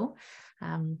to go.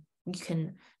 You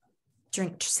can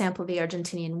sample the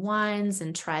Argentinian wines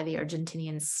and try the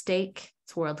Argentinian steak.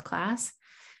 It's world class.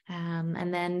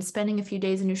 And then spending a few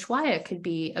days in Ushuaia could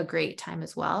be a great time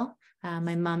as well.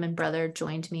 My mom and brother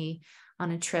joined me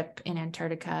on a trip in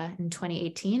Antarctica in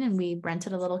 2018, and we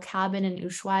rented a little cabin in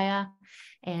Ushuaia,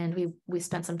 and we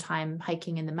spent some time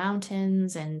hiking in the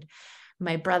mountains, and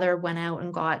my brother went out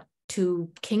and got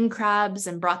 2 king crabs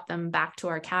and brought them back to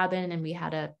our cabin, and we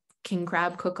had a king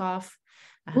crab cook-off.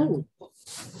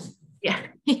 Yeah.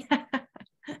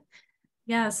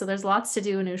 Yeah, so there's lots to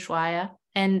do in Ushuaia.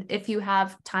 And if you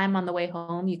have time on the way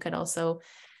home, you could also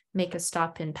make a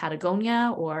stop in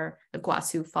Patagonia or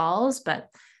Iguazu Falls, but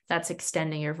that's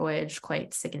extending your voyage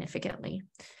quite significantly.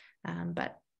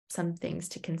 But some things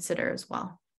to consider as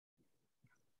well.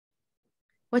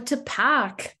 What to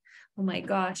pack? Oh my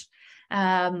gosh.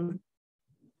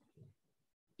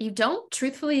 You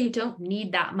don't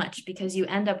need that much, because you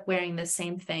end up wearing the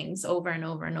same things over and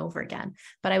over and over again.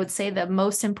 But I would say the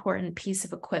most important piece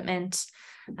of equipment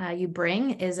you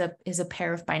bring is a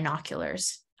pair of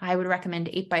binoculars. I would recommend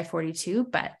 8x42,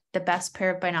 but the best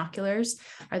pair of binoculars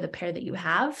are the pair that you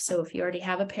have. So if you already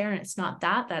have a pair and it's not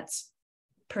that, that's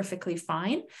perfectly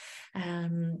fine.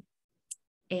 And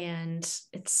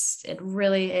it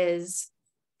really is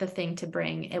the thing to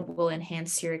bring. It will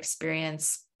enhance your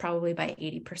experience probably by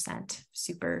 80%.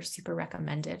 Super, super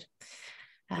recommended.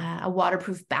 A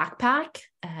waterproof backpack.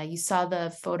 You saw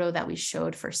the photo that we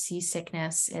showed for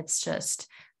seasickness. It's just,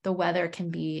 the weather can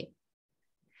be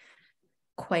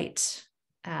quite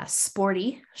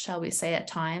sporty, shall we say, at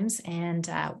times. And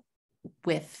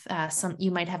with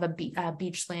you might have a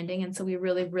beach landing. And so we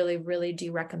really, really, really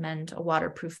do recommend a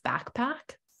waterproof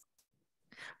backpack,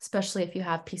 especially if you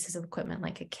have pieces of equipment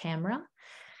like a camera.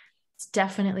 It's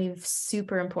definitely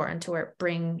super important to wear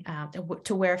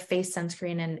face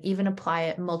sunscreen, and even apply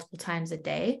it multiple times a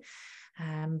day.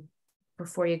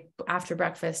 After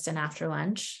breakfast and after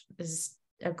lunch is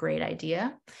a great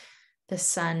idea. The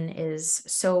sun is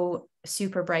so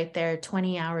super bright there,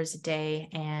 20 hours a day,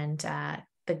 and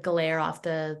the glare off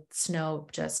the snow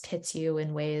just hits you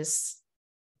in ways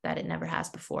that it never has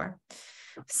before.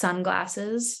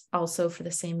 Sunglasses, also for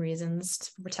the same reasons,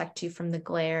 to protect you from the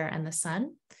glare and the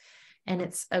sun. And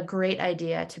it's a great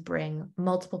idea to bring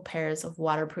multiple pairs of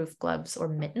waterproof gloves or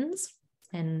mittens,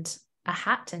 and a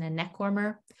hat and a neck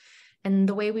warmer. And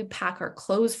the way we pack our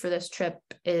clothes for this trip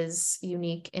is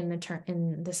unique in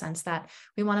the sense that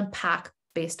we want to pack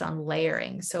based on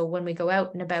layering. So when we go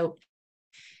out and about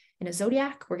in a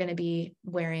Zodiac, we're going to be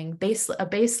wearing a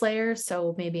base layer.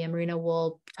 So maybe a merino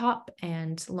wool top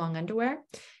and long underwear.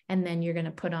 And then you're going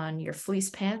to put on your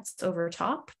fleece pants over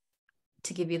top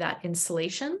to give you that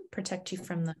insulation, protect you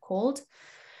from the cold.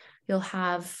 You'll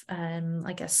have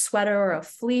like a sweater or a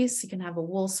fleece. You can have a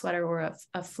wool sweater or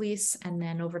a fleece. And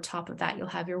then over top of that, you'll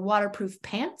have your waterproof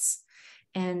pants,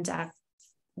 and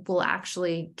we'll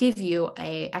actually give you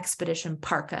a expedition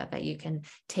parka that you can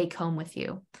take home with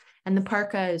you. And the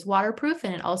parka is waterproof,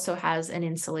 and it also has an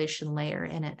insulation layer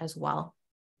in it as well.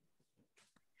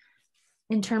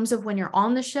 In terms of when you're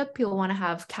on the ship, you'll want to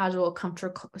have casual,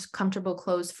 comfortable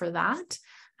clothes for that.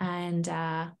 And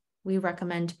we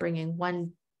recommend bringing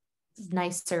one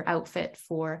nicer outfit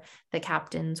for the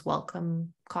captain's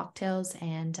welcome cocktails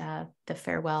and the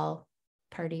farewell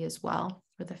party as well,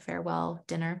 or the farewell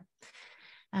dinner.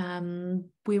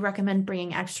 We recommend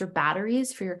bringing extra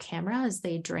batteries for your camera, as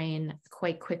they drain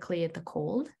quite quickly at the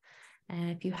cold.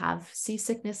 And if you have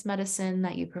seasickness medicine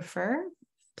that you prefer,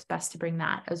 it's best to bring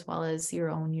that, as well as your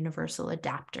own universal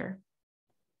adapter.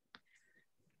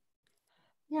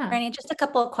 Yeah. Franny, just a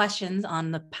couple of questions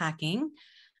on the packing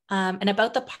and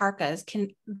about the parkas.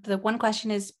 The one question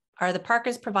is, are the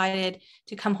parkas provided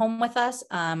to come home with us,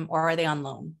 or are they on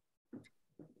loan?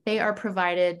 They are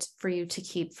provided for you to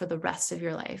keep for the rest of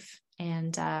your life.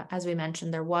 And as we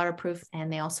mentioned, they're waterproof,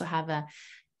 and they also have a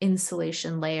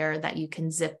insulation layer that you can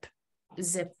zip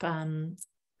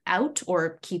out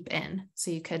or keep in.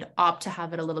 So you could opt to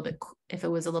have it a little bit, if it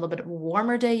was a little bit of a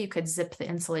warmer day, you could zip the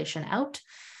insulation out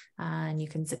and you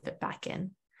can zip it back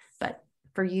in. But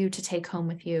for you to take home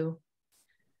with you,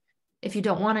 if you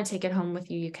don't want to take it home with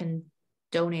you, you can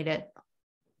donate it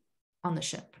on the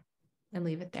ship and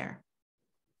leave it there.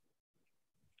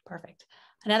 Perfect.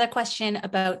 Another question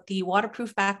about the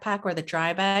waterproof backpack or the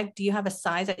dry bag. Do you have a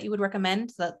size that you would recommend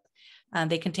so that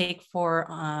they can take for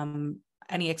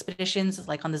any expeditions,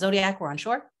 like on the Zodiac or on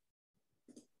shore?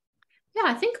 Yeah,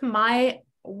 I think my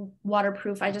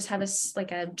waterproof, I just have a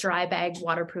dry bag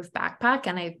waterproof backpack,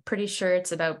 and I'm pretty sure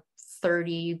it's about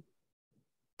 30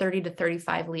 to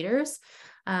 35 liters.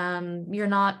 You're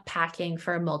not packing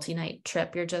for a multi-night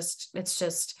trip. It's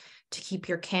just to keep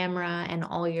your camera and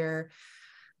all your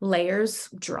layers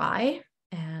dry.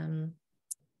 And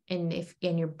if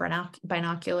in your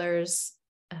binoculars,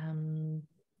 an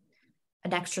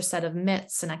extra set of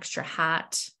mitts, an extra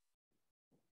hat,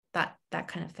 that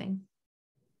kind of thing.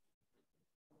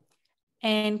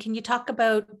 And can you talk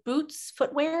about boots,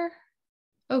 footwear?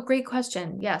 Oh, great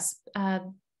question. Yes.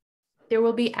 There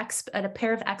will be a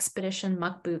pair of expedition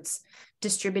muck boots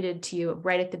distributed to you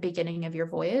right at the beginning of your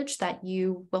voyage that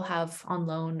you will have on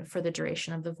loan for the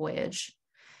duration of the voyage,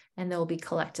 and they'll be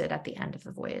collected at the end of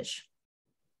the voyage.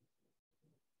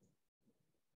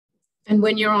 And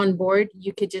when you're on board,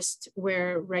 you could just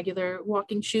wear regular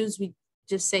walking shoes. We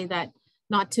just say that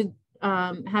not to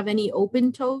have any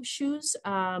open toe shoes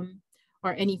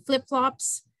or any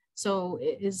flip-flops. So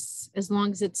as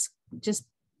long as it's just,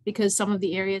 because some of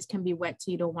the areas can be wet, so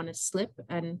you don't want to slip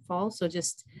and fall. So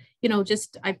just,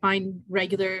 I find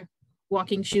regular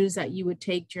walking shoes that you would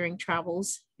take during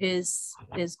travels is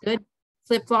good.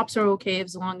 Flip-flops are okay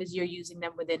as long as you're using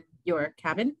them within your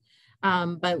cabin.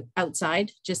 But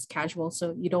outside, just casual.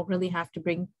 So you don't really have to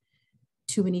bring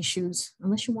too many shoes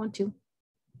unless you want to.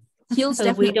 Heels So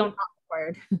definitely not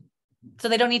required. So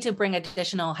they don't need to bring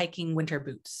additional hiking winter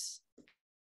boots.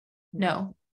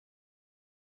 No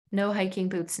hiking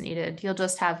boots needed. You'll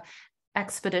just have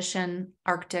Expedition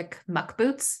Arctic muck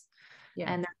boots.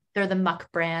 Yeah. And they're the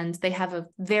Muck brand. They have a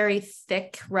very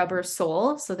thick rubber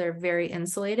sole, so they're very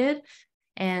insulated,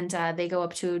 and they go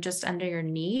up to just under your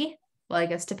knee. Well, I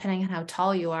guess depending on how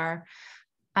tall you are.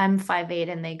 I'm 5'8",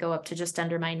 and they go up to just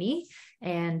under my knee,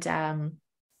 and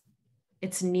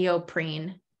it's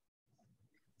neoprene.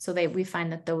 So we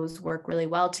find that those work really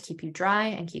well to keep you dry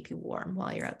and keep you warm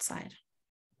while you're outside.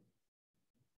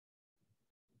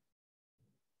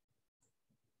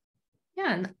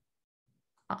 Yeah. And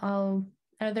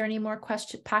are there any more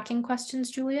packing questions,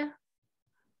 Julia?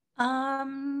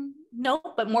 No,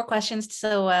 but more questions.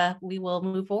 So we will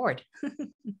move forward.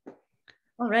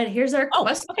 All right, here's our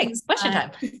questions. Okay, question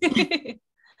time.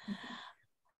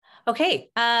 Okay.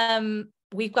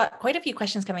 We've got quite a few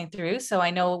questions coming through, so I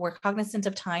know we're cognizant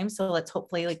of time, so let's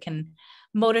hopefully we can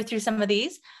motor through some of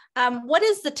these. What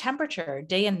is the temperature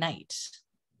day and night?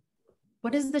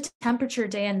 What is the temperature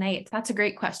day and night? That's a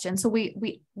great question. So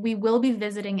we will be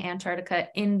visiting Antarctica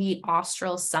in the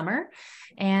austral summer,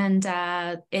 and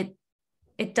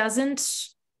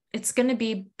it's going to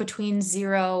be between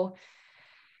 0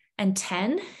 and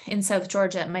 10 in South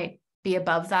Georgia. It might be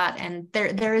above that, and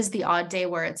there is the odd day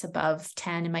where it's above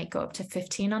 10. It might go up to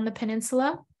 15 on the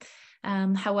peninsula.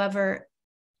 However,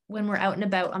 when we're out and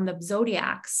about on the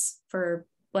zodiacs for,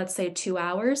 let's say, 2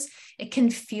 hours, it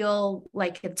can feel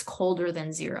like it's colder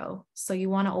than 0. So you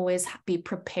want to always be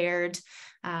prepared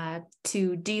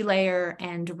to delayer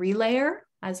and relayer,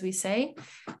 as we say,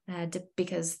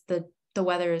 because the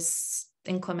weather is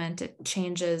inclement, it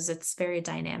changes, it's very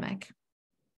dynamic.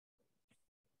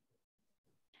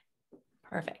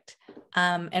 Perfect.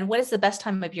 And what is the best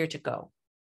time of year to go?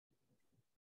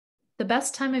 The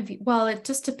best time of, well,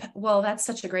 that's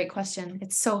such a great question.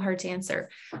 It's so hard to answer.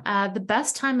 The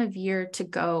best time of year to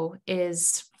go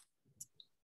is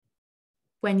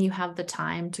when you have the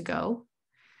time to go.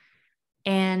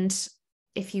 And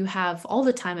if you have all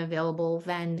the time available,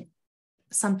 then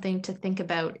something to think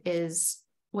about is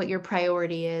what your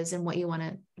priority is and what you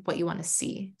want to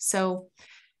see. So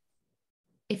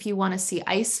if you want to see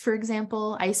ice, for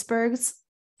example, icebergs,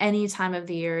 any time of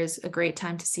the year is a great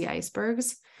time to see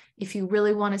icebergs. If you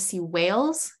really want to see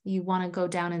whales, you want to go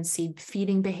down and see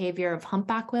feeding behavior of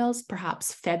humpback whales,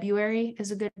 perhaps February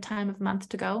is a good time of month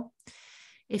to go.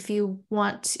 If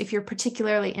you're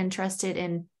particularly interested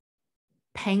in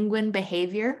penguin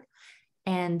behavior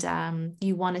and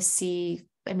you want to see,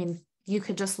 you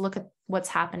could just look at what's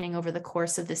happening over the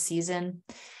course of the season.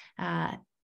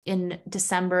 In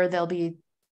December, they'll be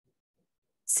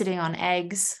sitting on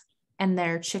eggs and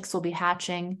their chicks will be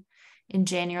hatching. In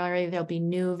January, there'll be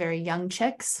new, very young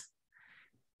chicks.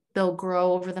 They'll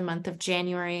grow over the month of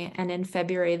January. And in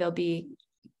February, they'll be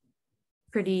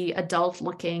pretty adult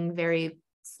looking, very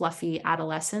fluffy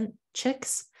adolescent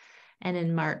chicks. And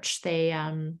in March, they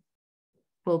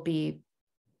will be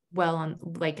well on,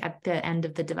 like at the end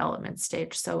of the development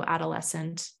stage. So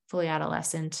adolescent, fully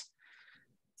adolescent,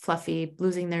 fluffy,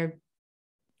 losing their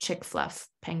chick fluff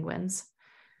penguins.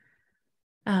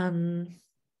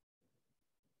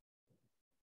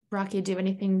 Rocky, do you have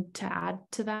anything to add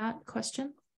to that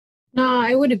question? No,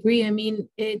 I would agree.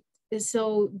 It is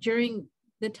so during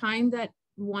the time that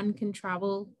one can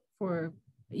travel for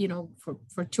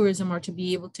tourism or to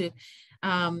be able to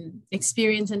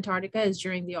experience Antarctica is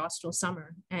during the austral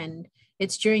summer. And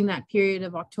it's during that period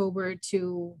of October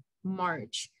to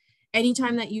March.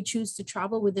 Anytime that you choose to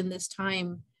travel within this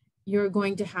time, you're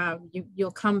going to have,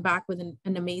 you'll come back with an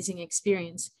amazing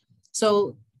experience.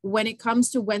 So when it comes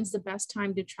to when's the best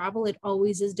time to travel, it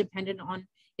always is dependent on,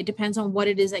 it depends on what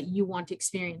it is that you want to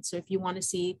experience. So if you want to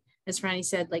see, as Franny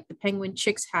said, like the penguin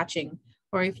chicks hatching,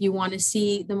 or if you want to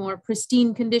see the more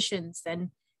pristine conditions,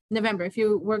 then November. If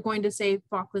you were going to say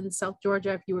Falklands, South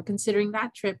Georgia, if you were considering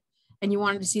that trip and you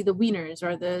wanted to see the wieners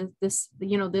or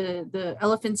the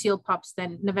elephant seal pups,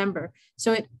 then November.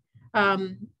 So it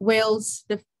whales,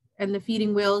 the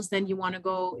feeding whales, then you want to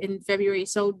go in February.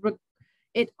 So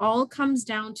it all comes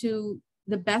down to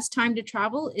the best time to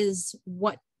travel is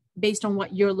based on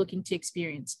what you're looking to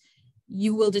experience.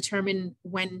 You will determine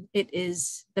when it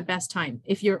is the best time.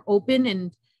 If you're open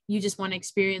and you just want to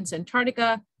experience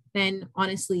Antarctica, then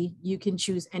honestly, you can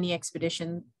choose any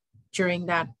expedition during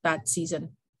that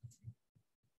season.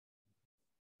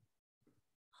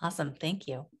 Awesome, thank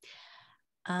you.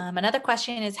 Another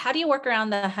question is, how do you work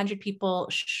around the 100 people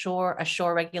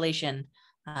ashore regulation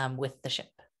with the ship?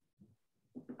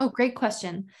 Oh, great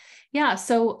question. Yeah,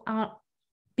 so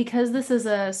because this is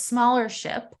a smaller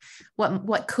ship,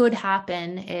 what could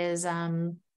happen is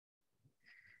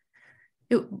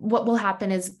what will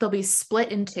happen is they'll be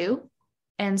split in two.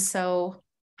 And so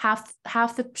half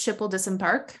the ship will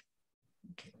disembark.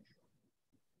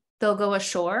 They'll go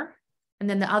ashore, and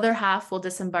then the other half will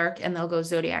disembark and they'll go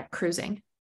Zodiac cruising.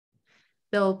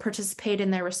 They'll participate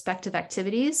in their respective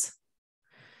activities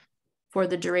for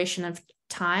the duration of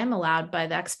time allowed by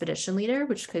the expedition leader,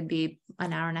 which could be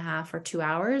an hour and a half or 2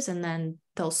 hours, and then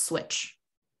they'll switch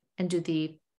and do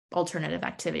the alternative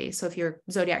activity. So if you're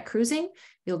Zodiac cruising,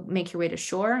 you'll make your way to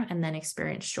shore and then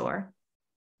experience shore.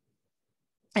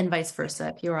 And vice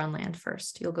versa. If you're on land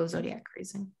first, you'll go Zodiac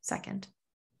cruising second.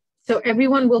 So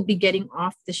everyone will be getting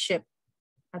off the ship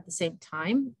at the same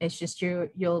time. It's just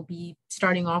you'll be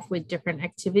starting off with different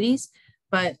activities,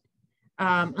 but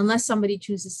unless somebody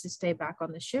chooses to stay back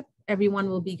on the ship, everyone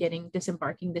will be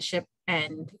disembarking the ship,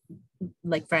 and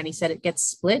like Franny said, it gets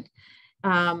split.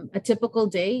 A typical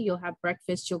day, you'll have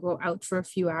breakfast, you'll go out for a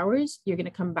few hours, you're going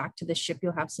to come back to the ship,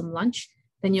 you'll have some lunch,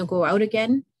 then you'll go out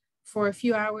again for a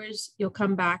few hours, you'll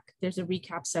come back, there's a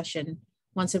recap session.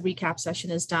 Once a recap session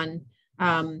is done,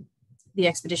 the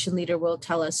expedition leader will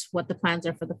tell us what the plans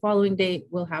are for the following day.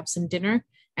 We'll have some dinner,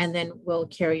 and then we'll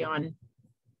carry on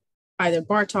either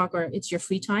bar talk or it's your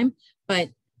free time. But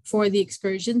for the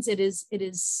excursions, it is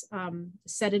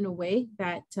set in a way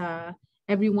that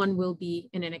everyone will be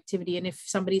in an activity. And if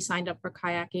somebody signed up for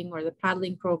kayaking or the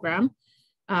paddling program,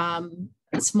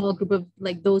 a small group of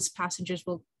like those passengers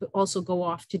will also go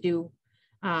off to do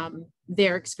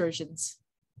their excursions.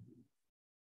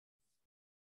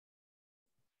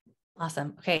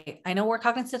 Awesome. Okay, I know we're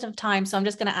cognizant of time, so I'm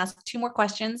just going to ask 2 more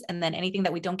questions, and then anything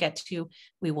that we don't get to,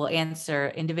 we will answer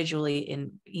individually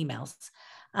in emails.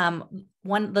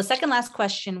 The second last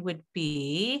question would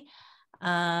be,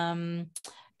 can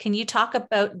you talk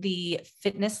about the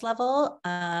fitness level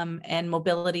and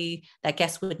mobility that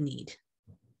guests would need?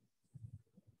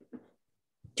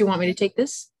 Do you want me to take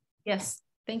this? Yes,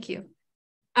 thank you.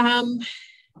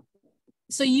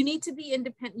 So you need to be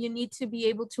independent. You need to be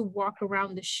able to walk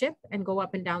around the ship and go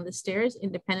up and down the stairs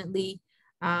independently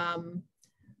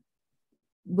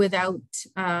without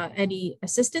any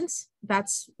assistance.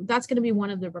 That's going to be one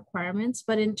of the requirements.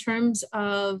 But in terms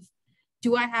of,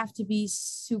 do I have to be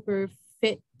super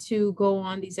fit to go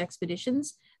on these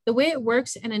expeditions? The way it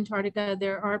works in Antarctica,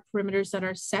 there are perimeters that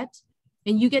are set,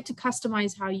 and you get to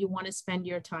customize how you want to spend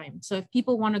your time. So if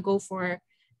people want to go for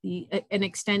an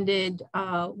extended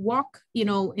walk,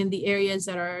 in the areas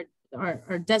that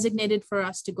are designated for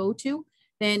us to go to,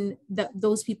 then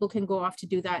those people can go off to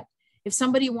do that. If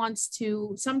somebody wants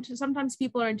to, sometimes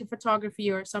people are into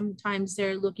photography, or sometimes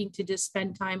they're looking to just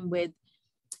spend time with,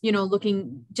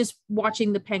 just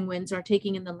watching the penguins or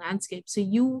taking in the landscape. So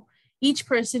each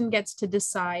person gets to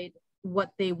decide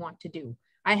what they want to do.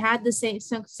 I had the same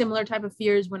similar type of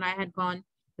fears when I had gone,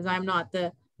 because I'm not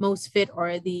the most fit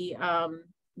or the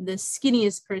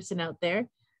skinniest person out there.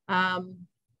 I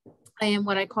am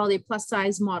what I call a plus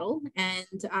size model,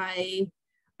 and I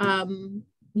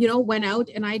went out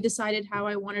and I decided how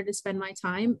I wanted to spend my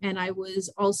time. And I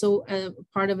was also a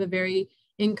part of a very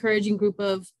encouraging group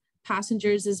of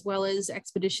passengers as well as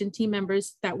expedition team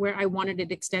members where I wanted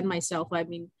to extend myself. I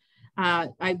mean, I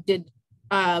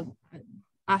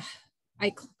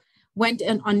went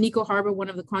on Nico Harbor. One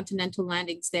of the continental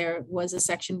landings there was a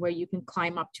section where you can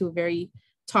climb up to a very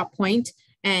top point.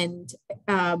 And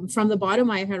from the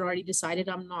bottom, I had already decided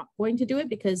I'm not going to do it,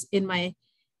 because in my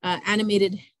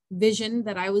animated vision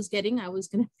that I was getting, I was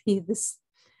going to be this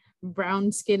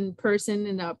brown skinned person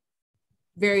in a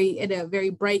very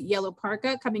bright yellow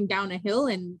parka coming down a hill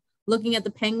and looking at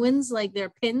the penguins like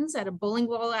they're pins at a bowling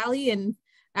ball alley. And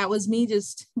that was me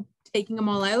just taking them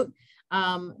all out.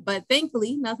 But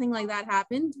thankfully, nothing like that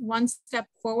happened. One step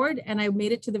forward and I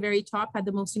made it to the very top, had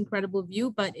the most incredible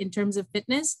view. But in terms of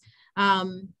fitness,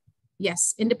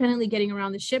 yes, independently getting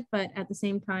around the ship, but at the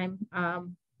same time,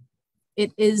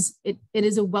 it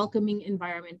is a welcoming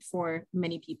environment for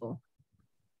many people.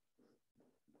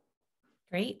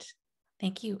 Great.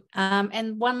 Thank you.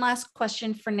 And one last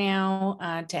question for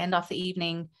now to end off the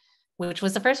evening, which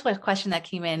was the first question that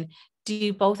came in.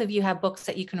 Do both of you have books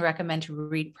that you can recommend to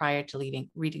read prior to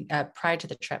prior to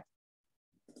the trip?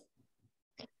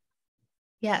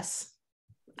 Yes,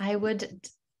 I would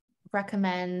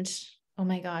recommend, oh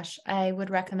my gosh, I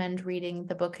would recommend reading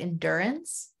the book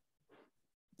Endurance.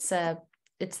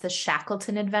 It's the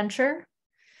Shackleton adventure.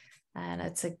 And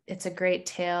it's a great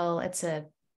tale. It's a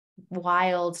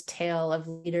wild tale of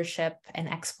leadership and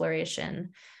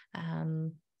exploration.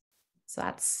 So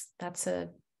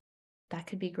that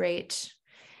could be great.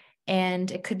 And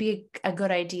it could be a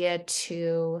good idea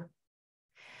to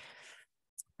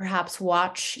perhaps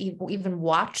even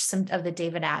watch some of the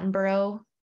David Attenborough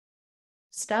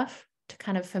stuff to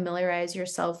kind of familiarize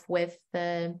yourself with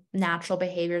the natural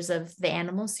behaviors of the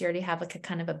animals. So you already have like a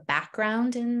kind of a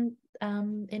background in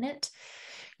it.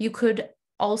 You could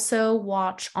also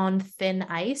watch On Thin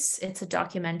Ice. It's a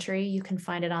documentary. You can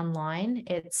find it online.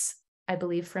 It's, I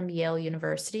believe, from Yale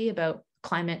University about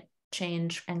climate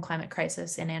change and climate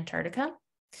crisis in Antarctica.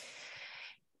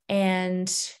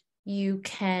 And you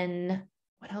can,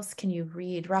 what else can you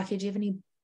read? Rocky, do you have any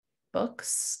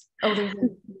books? Oh,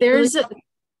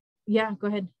 yeah, go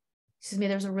ahead. Excuse me.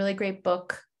 There's a really great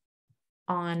book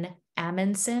on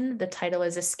Amundsen. The title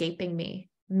is Escaping Me.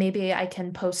 Maybe I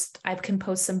can post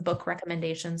some book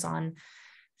recommendations on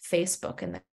Facebook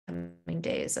in the coming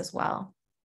days as well.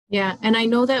 Yeah, and I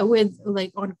know that with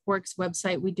like on Quark's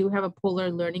website, we do have a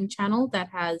polar learning channel that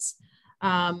has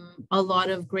a lot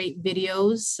of great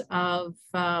videos of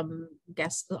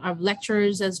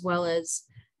lecturers as well as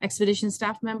expedition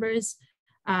staff members.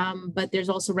 But there's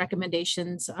also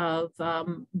recommendations of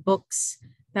books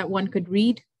that one could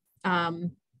read.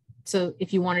 So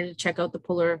if you wanted to check out the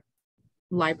Polar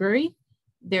Library,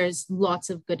 there's lots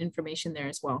of good information there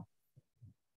as well.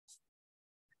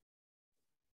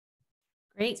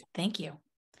 Great, thank you.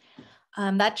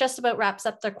 That just about wraps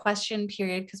up the question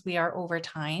period because we are over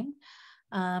time.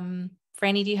 Franny,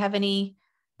 do you have any,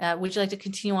 would you like to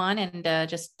continue on and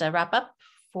just wrap up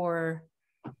for?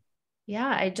 Yeah,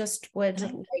 I just would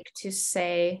like to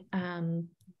say,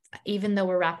 even though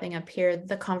we're wrapping up here,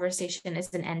 the conversation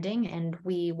isn't ending and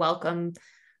we welcome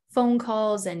phone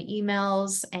calls and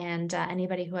emails and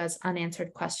anybody who has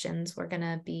unanswered questions. We're going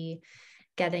to be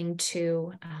getting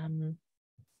to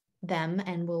them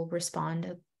and we'll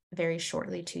respond very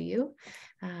shortly to you.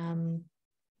 But I'm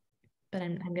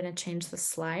going to change the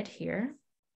slide here.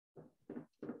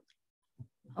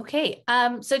 Okay,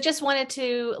 so just wanted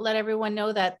to let everyone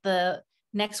know that the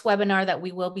next webinar that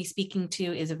we will be speaking to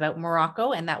is about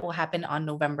Morocco, and that will happen on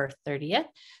November 30th.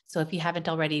 So if you haven't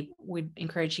already, we'd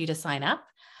encourage you to sign up.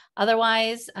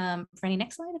 Otherwise, Franny,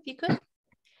 next slide, if you could.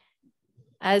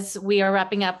 As we are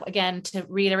wrapping up, again, to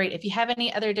reiterate, if you have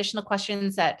any other additional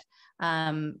questions that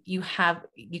you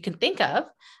can think of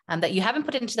that you haven't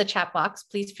put into the chat box,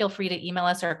 please feel free to email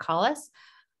us or call us.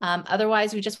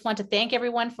 Otherwise, we just want to thank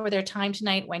everyone for their time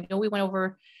tonight. I know we went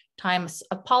over time,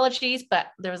 apologies, but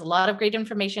there was a lot of great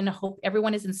information. I hope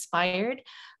everyone is inspired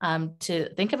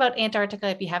to think about Antarctica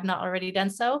if you have not already done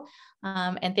so.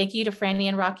 And thank you to Franny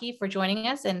and Rocky for joining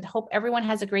us, and hope everyone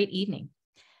has a great evening.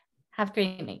 Have a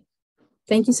great night.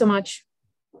 Thank you so much.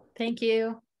 Thank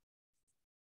you.